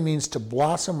literally means to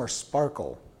blossom or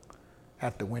sparkle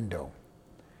at the window.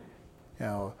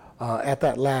 At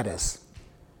that lattice.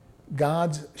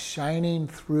 God's shining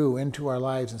through into our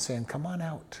lives and saying, come on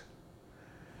out.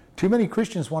 Too many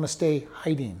Christians want to stay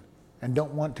hiding and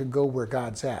don't want to go where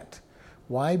God's at.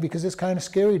 Why? Because it's kind of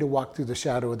scary to walk through the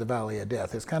shadow of the valley of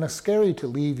death. It's kind of scary to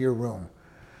leave your room.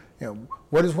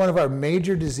 What is one of our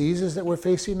major diseases that we're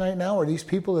facing right now are these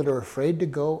people that are afraid to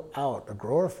go out,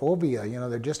 agoraphobia.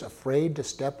 They're just afraid to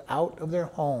step out of their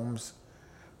homes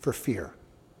for fear.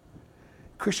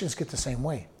 Christians get the same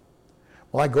way.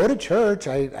 Well, I go to church,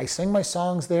 I sing my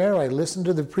songs there, I listen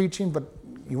to the preaching, but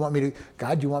you want me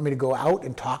to go out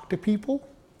and talk to people?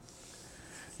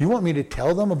 You want me to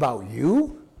tell them about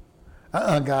you?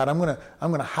 God, I'm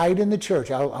gonna hide in the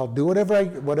church. I'll do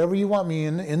whatever you want me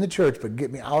in the church, but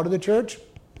get me out of the church?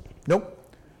 Nope.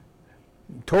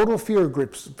 Total fear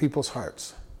grips people's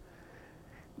hearts.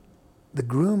 The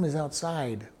groom is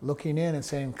outside looking in and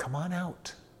saying, come on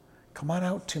out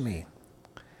to me.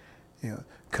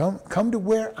 Come to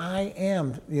where I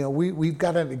am. We've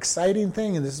got an exciting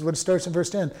thing, and this is what it starts in verse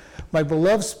 10. My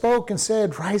beloved spoke and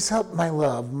said, rise up, my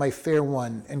love, my fair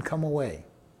one, and come away.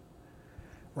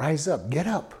 Rise up, get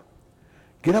up.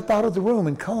 Get up out of the room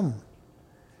and come.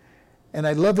 And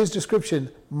I love his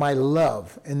description, my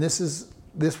love. And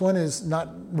this one is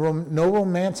not no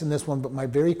romance in this one, but my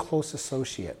very close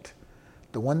associate.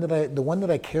 The one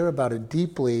that I care about it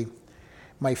deeply,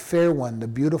 my fair one, the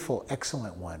beautiful,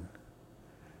 excellent one.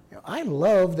 I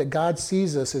love that God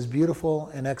sees us as beautiful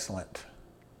and excellent.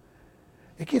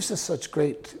 It gives us such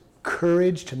great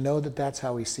courage to know that that's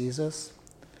how he sees us.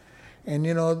 And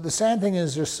the sad thing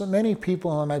is there's so many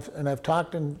people, and I've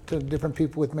talked to different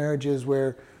people with marriages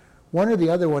where one or the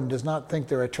other one does not think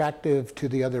they're attractive to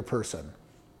the other person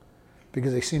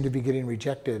because they seem to be getting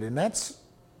rejected. And that's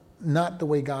not the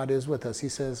way God is with us. He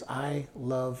says, I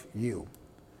love you.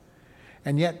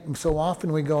 And yet, so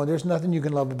often we go, there's nothing you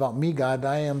can love about me, God.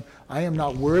 I am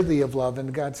not worthy of love.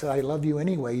 And God said, I love you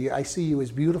anyway. I see you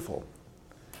as beautiful.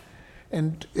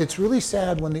 And it's really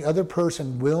sad when the other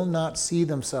person will not see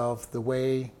themselves the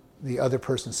way the other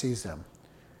person sees them.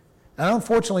 And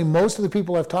unfortunately, most of the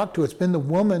people I've talked to, it's been the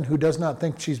woman who does not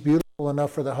think she's beautiful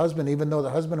enough for the husband. Even though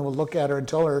the husband will look at her and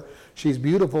tell her she's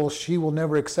beautiful, she will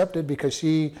never accept it because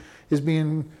she is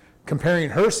comparing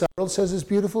herself. What it says is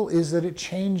beautiful is that it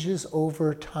changes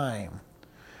over time.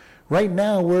 Right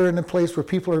now, we're in a place where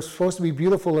people are supposed to be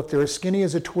beautiful if they're as skinny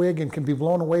as a twig and can be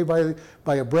blown away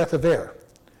by a breath of air.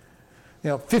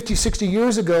 50, 60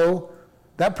 years ago,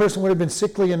 that person would have been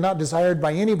sickly and not desired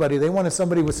by anybody. They wanted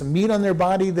somebody with some meat on their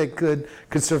body that could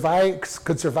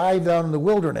survive out in the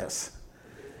wilderness.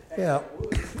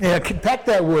 Pack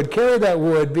that wood, carry that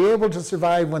wood, be able to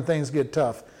survive when things get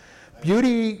tough.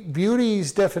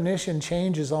 Beauty's definition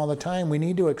changes all the time. We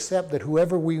need to accept that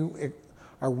whoever we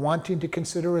are wanting to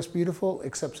consider us beautiful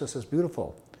accepts us as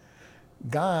beautiful.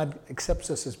 God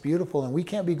accepts us as beautiful, and we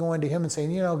can't be going to him and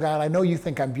saying, God, I know you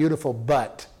think I'm beautiful,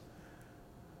 but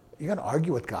you're going to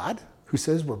argue with God who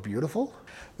says we're beautiful?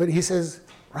 But he says,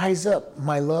 rise up,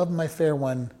 my love, my fair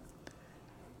one,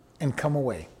 and come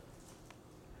away.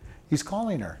 He's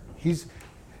calling her.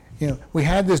 We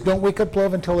had this don't wake up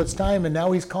love until it's time, and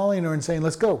now he's calling her and saying,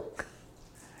 let's go.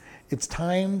 It's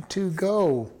time to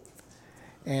go.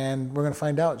 And we're going to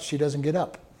find out she doesn't get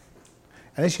up.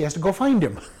 And then she has to go find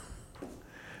him.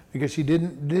 Because she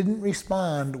didn't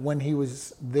respond when he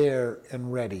was there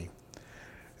and ready.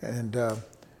 And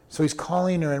so he's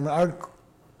calling her, and our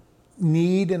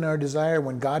need and our desire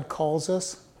when God calls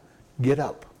us, get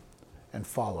up and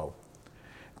follow.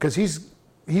 Because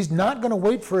he's not going to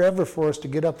wait forever for us to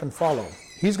get up and follow.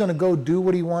 He's going to go do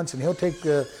what he wants, and he'll take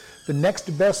the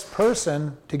next best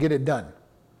person to get it done.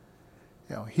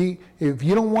 If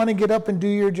you don't want to get up and do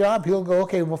your job, he'll go,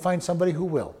 okay, we'll find somebody who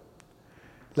will.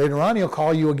 Later on, he'll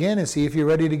call you again and see if you're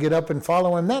ready to get up and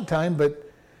follow him that time, but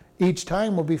each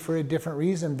time will be for a different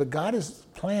reason. But God's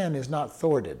plan is not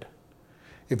thwarted.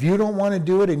 If you don't want to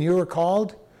do it and you are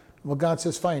called, well, God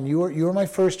says, fine, you're my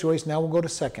first choice, now we'll go to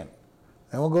second.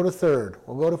 Then we'll go to third,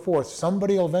 we'll go to fourth.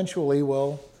 Somebody eventually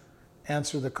will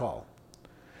answer the call.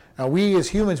 Now, we as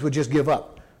humans would just give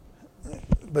up,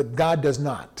 but God does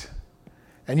not.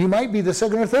 And you might be the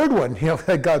second or third one,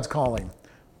 that God's calling,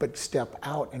 but step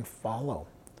out and follow.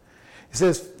 It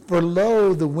says, for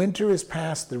lo, the winter is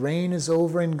past, the rain is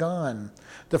over and gone.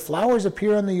 The flowers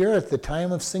appear on the earth, the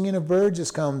time of singing of birds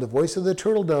has come, the voice of the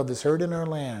turtle dove is heard in our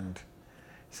land.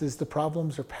 It says, the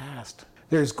problems are past.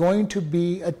 There's going to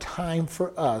be a time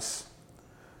for us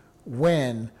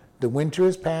when the winter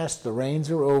is past, the rains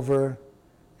are over,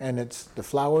 and it's the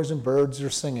flowers and birds are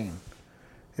singing.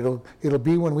 It'll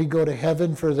be when we go to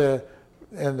heaven for the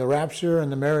rapture and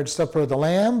the marriage supper of the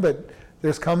Lamb, but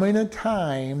there's coming a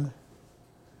time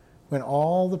when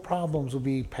all the problems will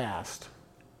be past.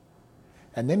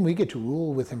 And then we get to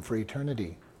rule with him for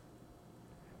eternity.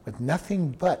 With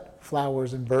nothing but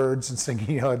flowers and birds and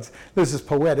singing. This is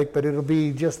poetic, but it'll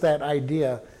be just that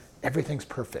idea. Everything's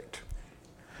perfect.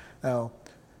 Now,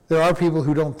 there are people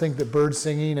who don't think that birds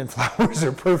singing and flowers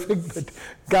are perfect, but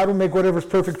God will make whatever's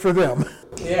perfect for them.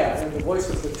 Yeah, and the voice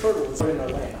of the turtle is in our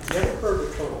land. Never heard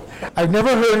a turtle. I've never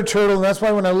heard a turtle, and that's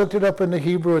why when I looked it up in the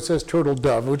Hebrew, it says turtle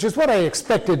dove, which is what I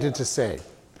expected it to say.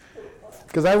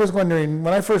 Because I was wondering,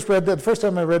 when I first read that, the first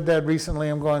time I read that recently,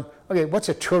 I'm going, okay, what's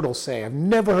a turtle say? I've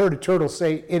never heard a turtle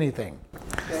say anything.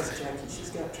 That's Jackie. She's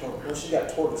got turtle. Well, she's got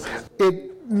tortoises.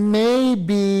 It may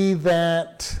be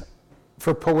that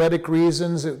for poetic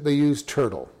reasons they use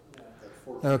turtle.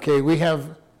 Okay,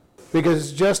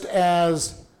 because just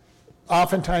as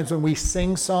oftentimes when we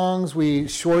sing songs, we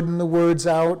shorten the words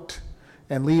out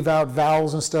and leave out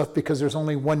vowels and stuff because there's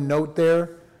only one note there.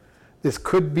 This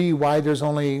could be why there's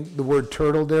only the word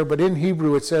turtle there, but in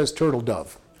Hebrew it says turtle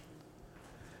dove,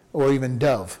 or even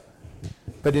dove.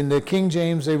 But in the King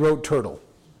James they wrote turtle,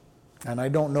 and I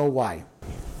don't know why.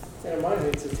 And in mine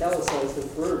it's italicized the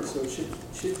verb, so it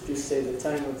should just say the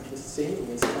time of the singing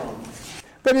is come.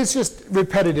 But it's just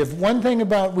repetitive. One thing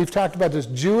about, we've talked about this,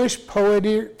 Jewish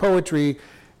poetry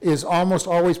is almost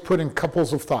always put in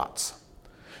couples of thoughts.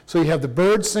 So you have the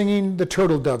bird singing, the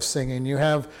turtle dove singing. You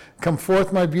have, come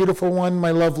forth my beautiful one,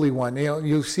 my lovely one.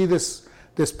 You see this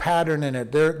pattern in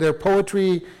it. Their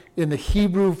poetry, in the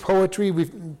Hebrew poetry,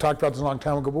 we've talked about this a long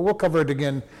time ago, but we'll cover it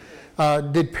again,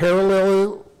 did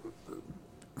parallel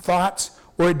thoughts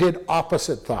or it did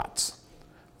opposite thoughts.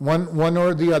 One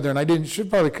or the other, and I should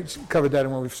probably cover that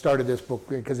when we started this book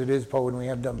because it is poetry and we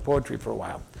have done poetry for a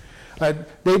while.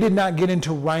 They did not get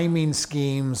into rhyming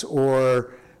schemes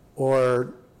or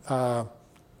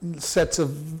sets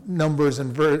of numbers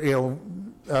and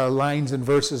lines and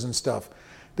verses and stuff.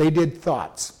 They did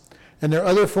thoughts. And their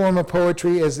other form of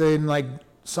poetry is in like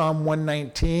Psalm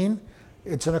 119.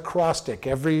 It's an acrostic.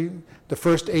 The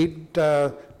first 8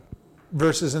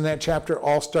 verses in that chapter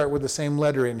all start with the same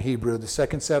letter in Hebrew. The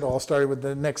second set all started with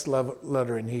the next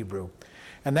letter in Hebrew.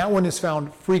 And that one is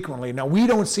found frequently. Now, we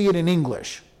don't see it in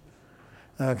English,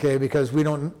 okay, because we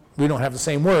don't have the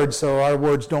same words, so our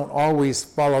words don't always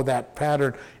follow that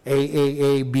pattern,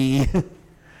 A, B,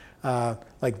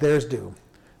 like theirs do.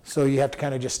 So you have to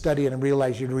kind of just study it and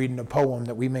realize you're reading a poem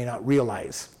that we may not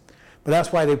realize. But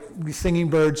that's why they singing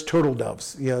birds, turtle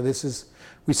doves.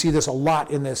 We see this a lot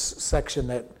in this section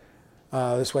that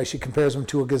that's why she compares them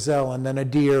to a gazelle and then a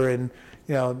deer, and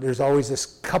there's always this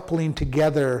coupling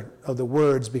together of the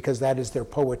words because that is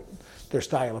their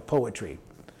style of poetry.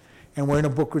 And we're in a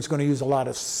book that's going to use a lot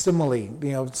of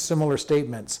similar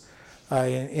statements.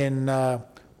 In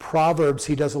Proverbs,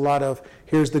 he does a lot of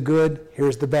here's the good,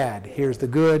 here's the bad, here's the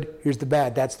good, here's the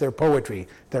bad. That's their poetry.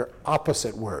 They're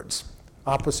opposite words,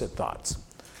 opposite thoughts.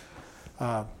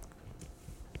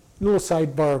 Little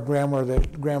sidebar grammar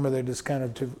that is kind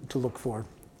of to look for.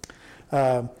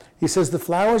 He says, the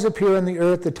flowers appear on the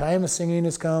earth, the time of singing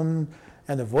has come,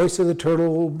 and the voice of the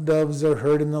turtle doves are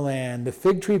heard in the land. The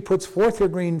fig tree puts forth her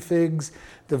green figs,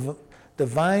 the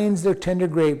vines their tender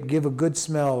grape give a good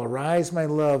smell. Arise, my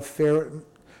love,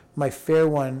 my fair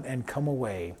one, and come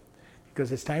away.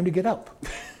 Because it's time to get up.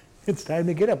 It's time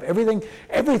to get up.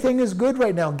 Everything is good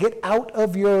right now. Get out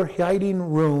of your hiding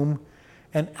room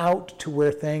and out to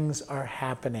where things are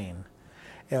happening.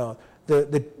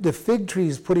 The fig tree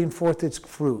is putting forth its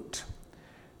fruit.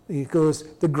 He goes,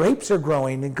 the grapes are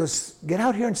growing. And goes, get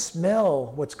out here and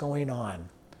smell what's going on.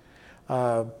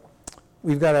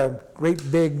 We've got a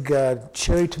great big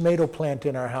cherry tomato plant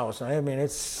in our house. I mean,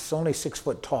 it's only 6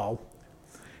 foot tall.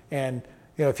 And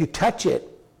if you touch it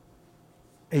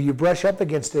and you brush up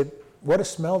against it, what a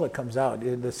smell that comes out.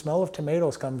 The smell of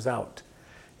tomatoes comes out.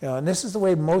 And this is the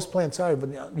way most plants are, but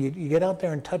you get out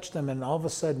there and touch them, and all of a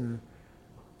sudden,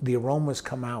 the aromas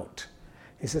come out.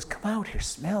 He says, come out here,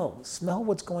 smell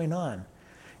what's going on.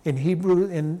 In Hebrew,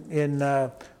 in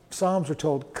Psalms, we're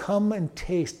told, come and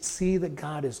taste, see that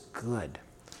God is good.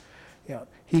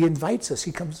 He invites us,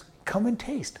 he comes, come and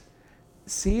taste,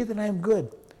 see that I am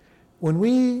good. When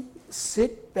we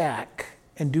sit back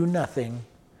and do nothing,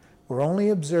 we're only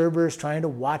observers trying to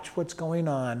watch what's going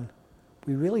on.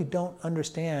 We really don't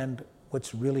understand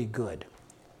what's really good.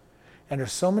 And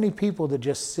there's so many people that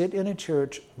just sit in a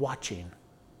church watching.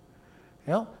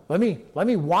 Let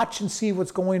me watch and see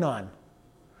what's going on.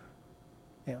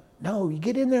 No, you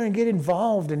get in there and get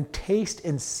involved and taste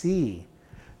and see.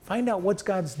 Find out what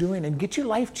God's doing and get your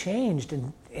life changed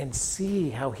and see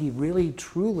how he really,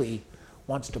 truly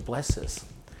wants to bless us.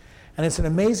 And it's an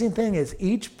amazing thing is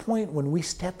each point when we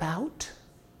step out,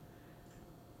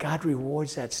 God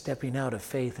rewards that stepping out of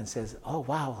faith and says, oh,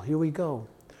 wow, here we go.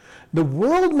 The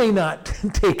world may not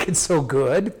take it so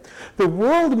good. The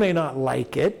world may not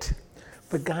like it.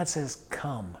 But God says,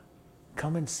 come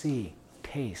and see,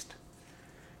 taste.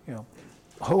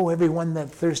 Oh, everyone that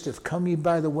thirsteth, come ye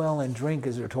by the well and drink,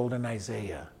 as they're told in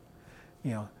Isaiah.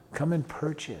 Come and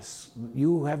purchase.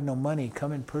 You who have no money,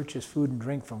 come and purchase food and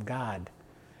drink from God.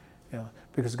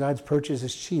 Because God's purchase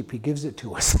is cheap. He gives it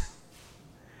to us.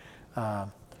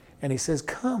 And he says,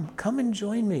 come and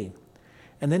join me.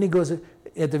 And then he goes at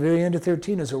the very end of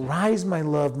 13, is arise, my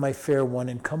love, my fair one,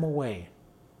 and come away.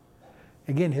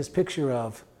 Again, his picture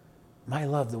of my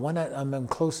love, the one that I'm in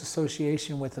close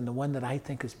association with and the one that I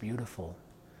think is beautiful.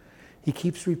 He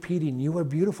keeps repeating, you are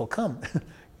beautiful, come.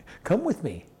 Come with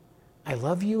me. I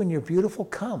love you and you're beautiful,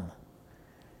 come.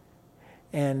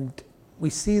 And we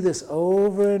see this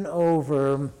over and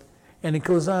over, and it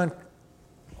goes on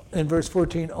in verse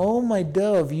 14. Oh, my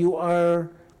dove, oh,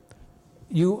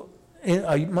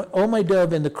 my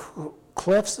dove, in the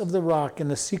clefts of the rock, in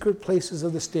the secret places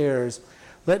of the stairs,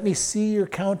 let me see your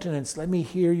countenance, let me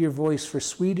hear your voice, for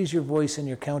sweet is your voice and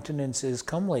your countenance is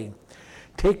comely.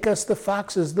 Take us the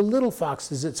foxes, the little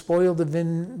foxes that spoil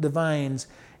the vines,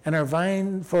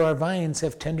 and for our vines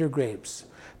have tender grapes.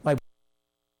 My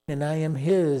and I am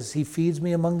his, he feeds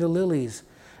me among the lilies.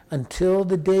 Until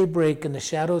the day break and the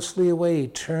shadows flee away,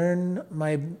 turn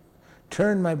my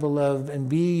beloved, and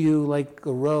be you like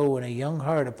a roe and a young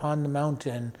hart upon the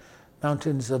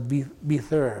mountains of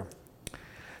Bether.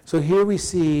 So here we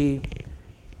see,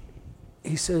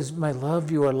 he says, my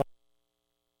love, you are like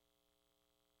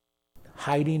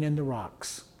hiding in the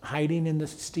rocks, hiding in the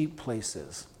steep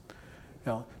places.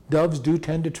 Doves do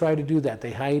tend to try to do that.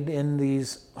 They hide in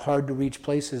these hard to reach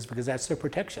places because that's their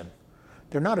protection.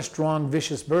 They're not a strong,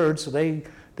 vicious bird, so they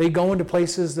go into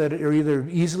places that are either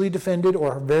easily defended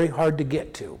or very hard to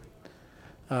get to.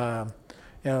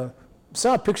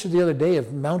 Saw a picture the other day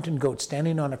of mountain goats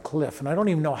standing on a cliff, and I don't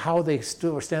even know how they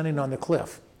still are standing on the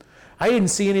cliff. I didn't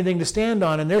see anything to stand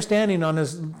on, and they're standing on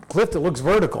this cliff that looks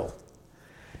vertical.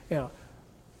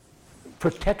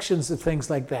 Protections of things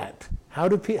like that. How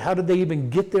did they even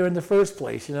get there in the first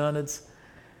place? The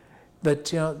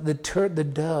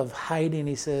dove hiding.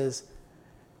 He says,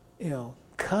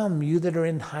 come, you that are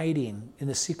in hiding in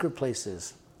the secret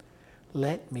places,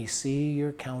 let me see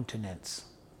your countenance.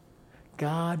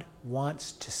 God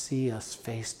wants to see us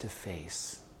face to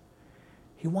face.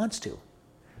 He wants to,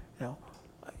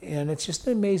 and it's just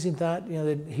an amazing thought,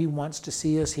 that He wants to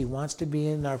see us. He wants to be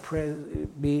in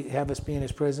have us be in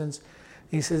His presence.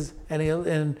 He says,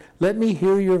 and let me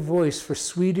hear your voice, for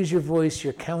sweet is your voice,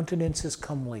 your countenance is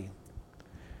comely.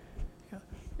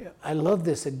 I love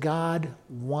this, that God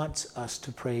wants us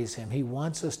to praise Him. He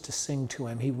wants us to sing to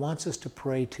Him. He wants us to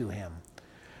pray to Him.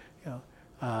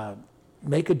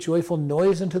 Make a joyful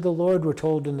noise unto the Lord, we're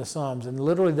told in the Psalms. And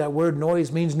literally that word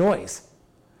noise means noise.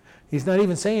 He's not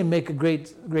even saying make a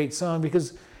great song,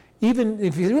 because even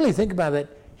if you really think about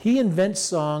it, He invents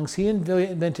songs, He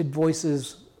invented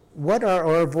voices. What are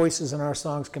our voices and our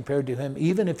songs compared to Him,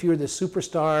 even if you're the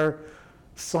superstar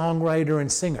songwriter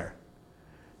and singer?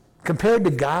 Compared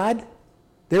to God,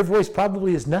 their voice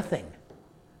probably is nothing.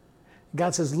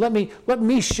 God says, let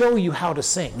me show you how to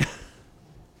sing.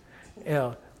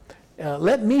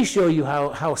 Let me show you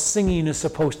how singing is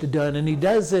supposed to be done. And He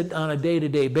does it on a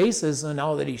day-to-day basis, and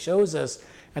all that He shows us,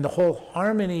 and the whole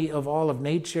harmony of all of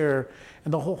nature,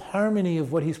 and the whole harmony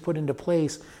of what He's put into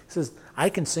place. He says, I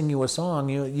can sing you a song.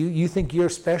 You think you're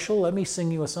special? Let me sing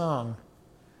you a song.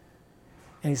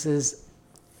 And He says,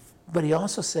 but He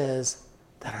also says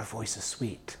that our voice is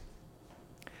sweet.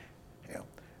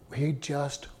 He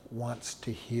just wants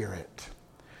to hear it.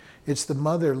 It's the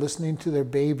mother listening to their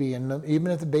baby, and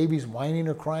even if the baby's whining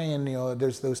or crying,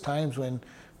 there's those times when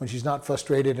she's not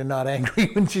frustrated and not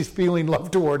angry, when she's feeling love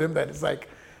toward him, that it's like,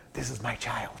 this is my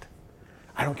child.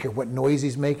 I don't care what noise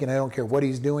he's making, I don't care what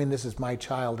he's doing, this is my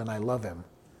child and I love him.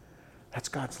 That's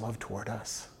God's love toward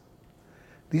us.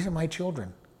 These are my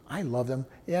children. I love them.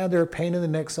 Yeah, they're a pain in the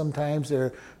neck sometimes.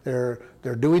 They're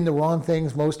doing the wrong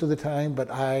things most of the time,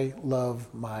 but I love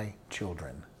my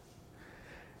children.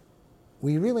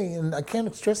 We really, and I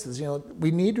can't stress this,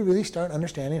 we need to really start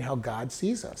understanding how God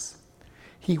sees us.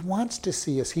 He wants to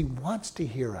see us. He wants to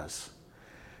hear us.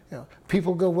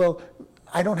 People go, well,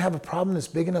 I don't have a problem that's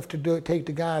big enough to take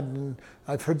to God. And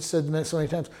I've heard said so many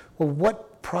times, well,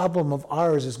 what problem of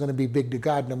ours is going to be big to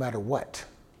God no matter what?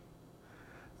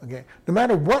 Okay? No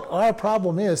matter what our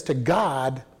problem is to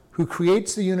God, who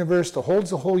creates the universe, that holds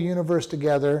the whole universe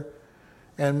together,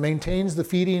 and maintains the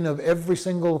feeding of every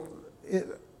single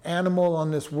animal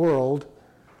on this world,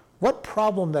 what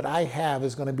problem that I have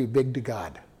is going to be big to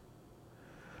God?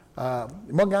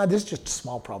 Well, God, this is just a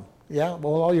small problem. Yeah,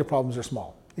 well, all your problems are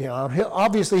small.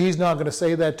 Obviously He's not going to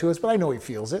say that to us, but I know He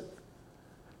feels it.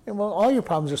 And well, all your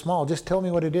problems are small. Just tell me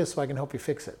what it is so I can help you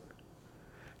fix it.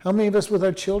 How many of us with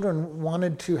our children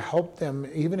wanted to help them,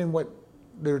 even in what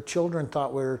their children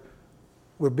thought were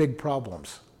big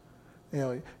problems?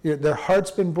 Their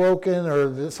heart's been broken,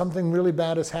 or something really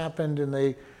bad has happened,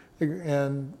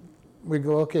 and we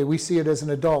go, okay, we see it as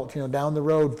an adult. Down the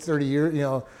road, 30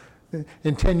 years,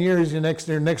 in 10 years,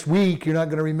 next week, you're not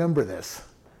going to remember this.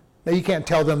 Now, you can't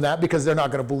tell them that because they're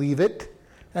not going to believe it,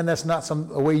 and that's not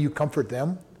a way you comfort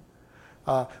them.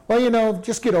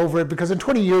 Just get over it, because in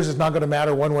 20 years it's not going to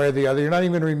matter one way or the other. You're not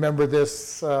even going to remember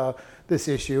this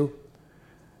issue.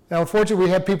 Now, unfortunately,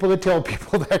 we have people that tell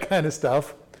people that kind of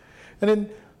stuff,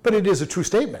 but it is a true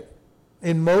statement.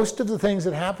 in most of the things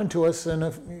that happen to us, and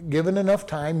if given enough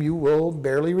time, you will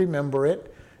barely remember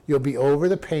it. You'll be over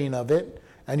the pain of it,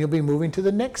 and you'll be moving to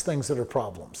the next things that are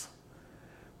problems.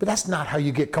 But that's not how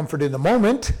you get comfort in the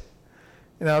moment.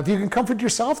 If you can comfort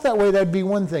yourself that way, that'd be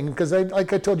one thing. Because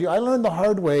like I told you, I learned the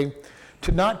hard way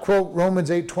to not quote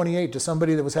Romans 8:28 to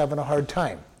somebody that was having a hard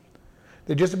time.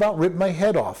 They just about ripped my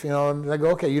head off. And I go,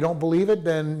 okay, you don't believe it,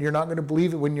 then you're not going to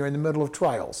believe it when you're in the middle of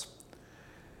trials.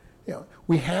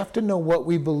 We have to know what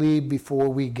we believe before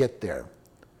we get there.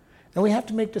 And we have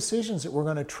to make decisions that we're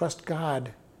going to trust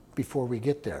God before we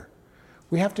get there.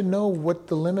 We have to know what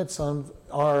the limits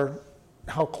are,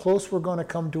 how close we're going to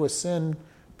come to a sin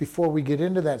before we get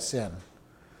into that sin.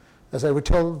 As I would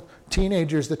tell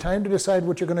teenagers, the time to decide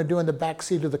what you're going to do in the back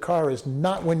seat of the car is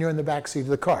not when you're in the back seat of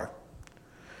the car.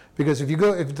 Because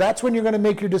if that's when you're going to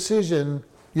make your decision,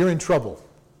 you're in trouble.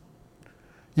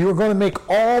 You are going to make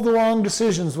all the wrong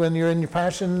decisions when you're in your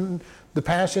the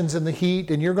passions and the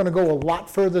heat, and you're going to go a lot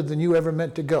further than you ever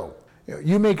meant to go.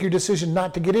 You make your decision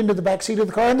not to get into the back seat of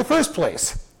the car in the first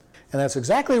place. And that's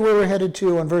exactly where we're headed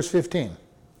to on verse 15.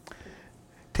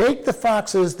 Take the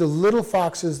foxes, the little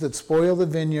foxes that spoil the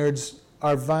vineyards.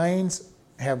 Our vines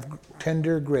have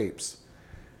tender grapes.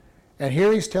 And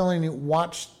here he's telling you,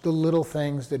 watch the little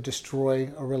things that destroy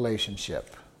a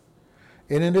relationship.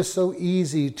 And it is so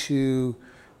easy to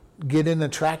get an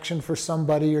attraction for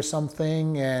somebody or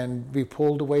something and be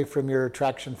pulled away from your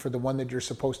attraction for the one that you're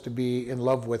supposed to be in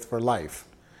love with for life.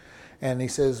 And he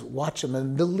says, watch them,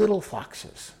 and the little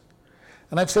foxes.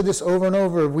 And I've said this over and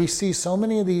over. We see so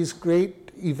many of these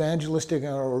great evangelistic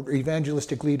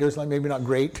leaders, like maybe not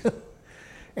great,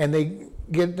 and they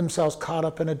get themselves caught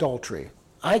up in adultery.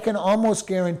 I can almost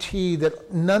guarantee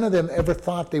that none of them ever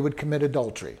thought they would commit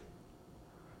adultery.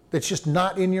 It's just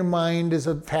not in your mind as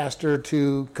a pastor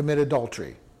to commit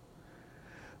adultery.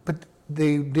 But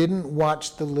they didn't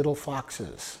watch the little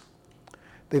foxes.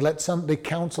 They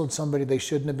counseled somebody they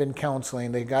shouldn't have been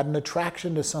counseling. They got an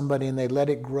attraction to somebody and they let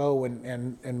it grow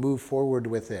and move forward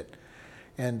with it.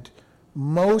 And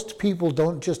most people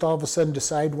don't just all of a sudden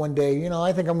decide one day,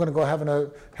 I think I'm going to go have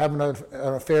an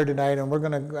affair tonight, and I'm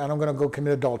going to go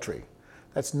commit adultery.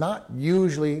 That's not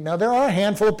usually. Now there are a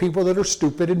handful of people that are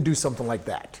stupid and do something like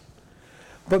that,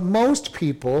 but most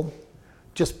people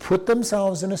just put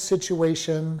themselves in a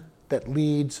situation that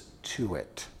leads to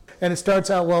it. And it starts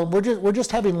out, well, we're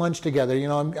just having lunch together.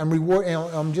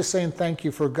 I'm just saying thank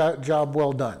you for a job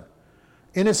well done.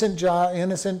 Innocent job,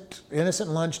 innocent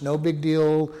lunch, no big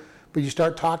deal. But you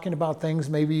start talking about things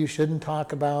maybe you shouldn't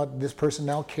talk about. This person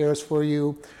now cares for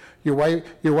you. Your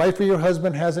wife or your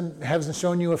husband hasn't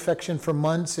shown you affection for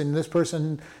months, and this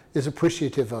person is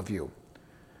appreciative of you.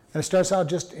 And it starts out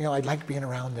just, I'd like being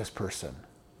around this person.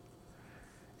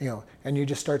 And you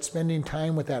just start spending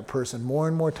time with that person, more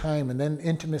and more time, and then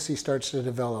intimacy starts to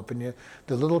develop, and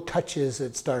the little touches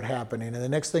that start happening, and the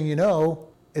next thing you know,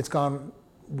 it's gone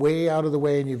way out of the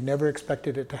way, and you've never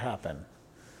expected it to happen.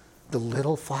 The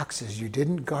little foxes, you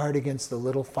didn't guard against the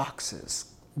little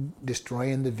foxes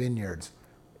destroying the vineyards.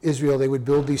 Israel, they would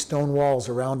build these stone walls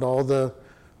around all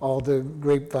the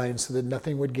grapevines so that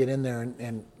nothing would get in there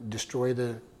and destroy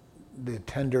the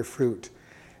tender fruit.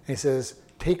 And he says,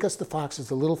 take us the foxes,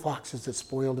 the little foxes that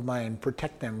spoil the vine,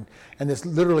 protect them. And this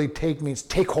literally take means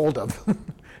take hold of.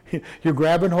 You're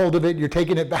grabbing hold of it, you're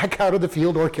taking it back out of the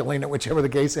field or killing it, whichever the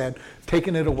case had,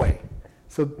 taking it away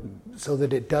so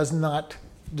that it does not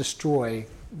destroy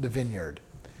the vineyard.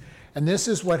 And this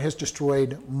is what has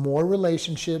destroyed more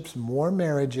relationships, more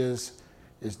marriages,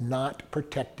 is not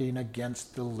protecting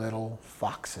against the little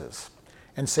foxes.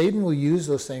 And Satan will use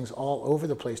those things all over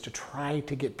the place to try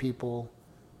to get people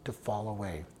to fall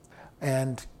away.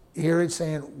 And here it's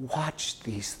saying, watch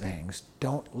these things.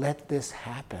 Don't let this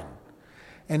happen.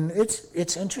 And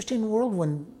it's interesting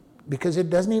world because it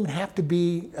doesn't even have to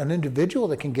be an individual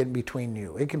that can get in between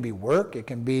you. It can be work, it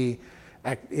can be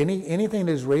anything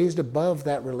that is raised above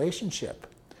that relationship.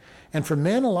 And for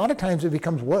men, a lot of times it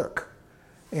becomes work.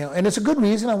 And it's a good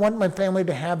reason. I want my family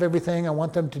to have everything. I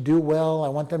want them to do well. I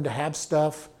want them to have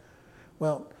stuff.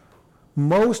 Well,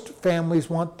 most families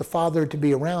want the father to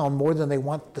be around more than they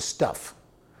want the stuff.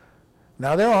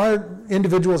 Now, there are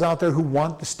individuals out there who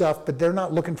want the stuff, but they're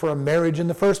not looking for a marriage in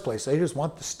the first place. They just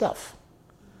want the stuff.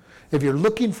 If you're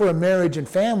looking for a marriage and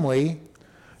family,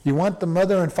 you want the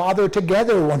mother and father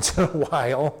together once in a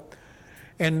while.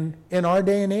 And in our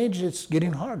day and age, it's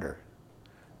getting harder.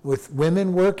 With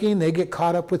women working, they get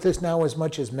caught up with this now as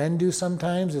much as men do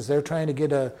sometimes, as they're trying to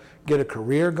get a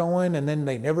career going, and then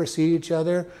they never see each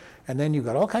other. And then you've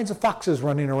got all kinds of foxes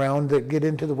running around that get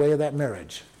into the way of that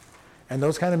marriage. And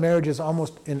those kind of marriages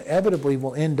almost inevitably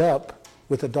will end up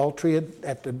with adultery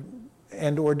at the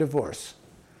end or divorce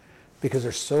because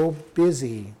they're so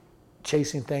busy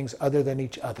chasing things other than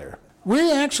each other.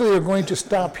 We actually are going to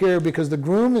stop here because the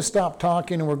groom has stopped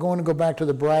talking and we're going to go back to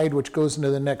the bride, which goes into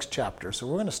the next chapter. So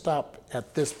we're going to stop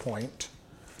at this point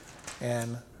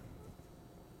and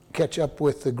catch up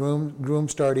with the groom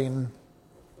starting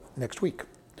next week.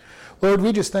 Lord,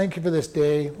 we just thank you for this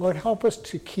day. Lord, help us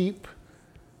to keep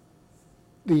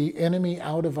the enemy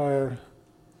out of our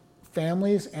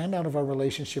families and out of our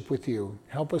relationship with you.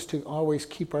 Help us to always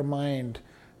keep our mind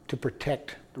to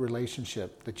protect the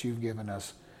relationship that you've given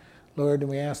us. Lord, and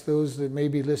we ask those that may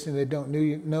be listening that don't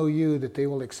know you, that they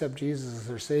will accept Jesus as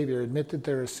their Savior, admit that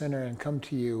they're a sinner, and come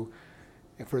to you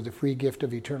for the free gift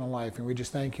of eternal life. And we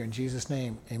just thank you in Jesus'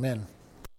 name. Amen.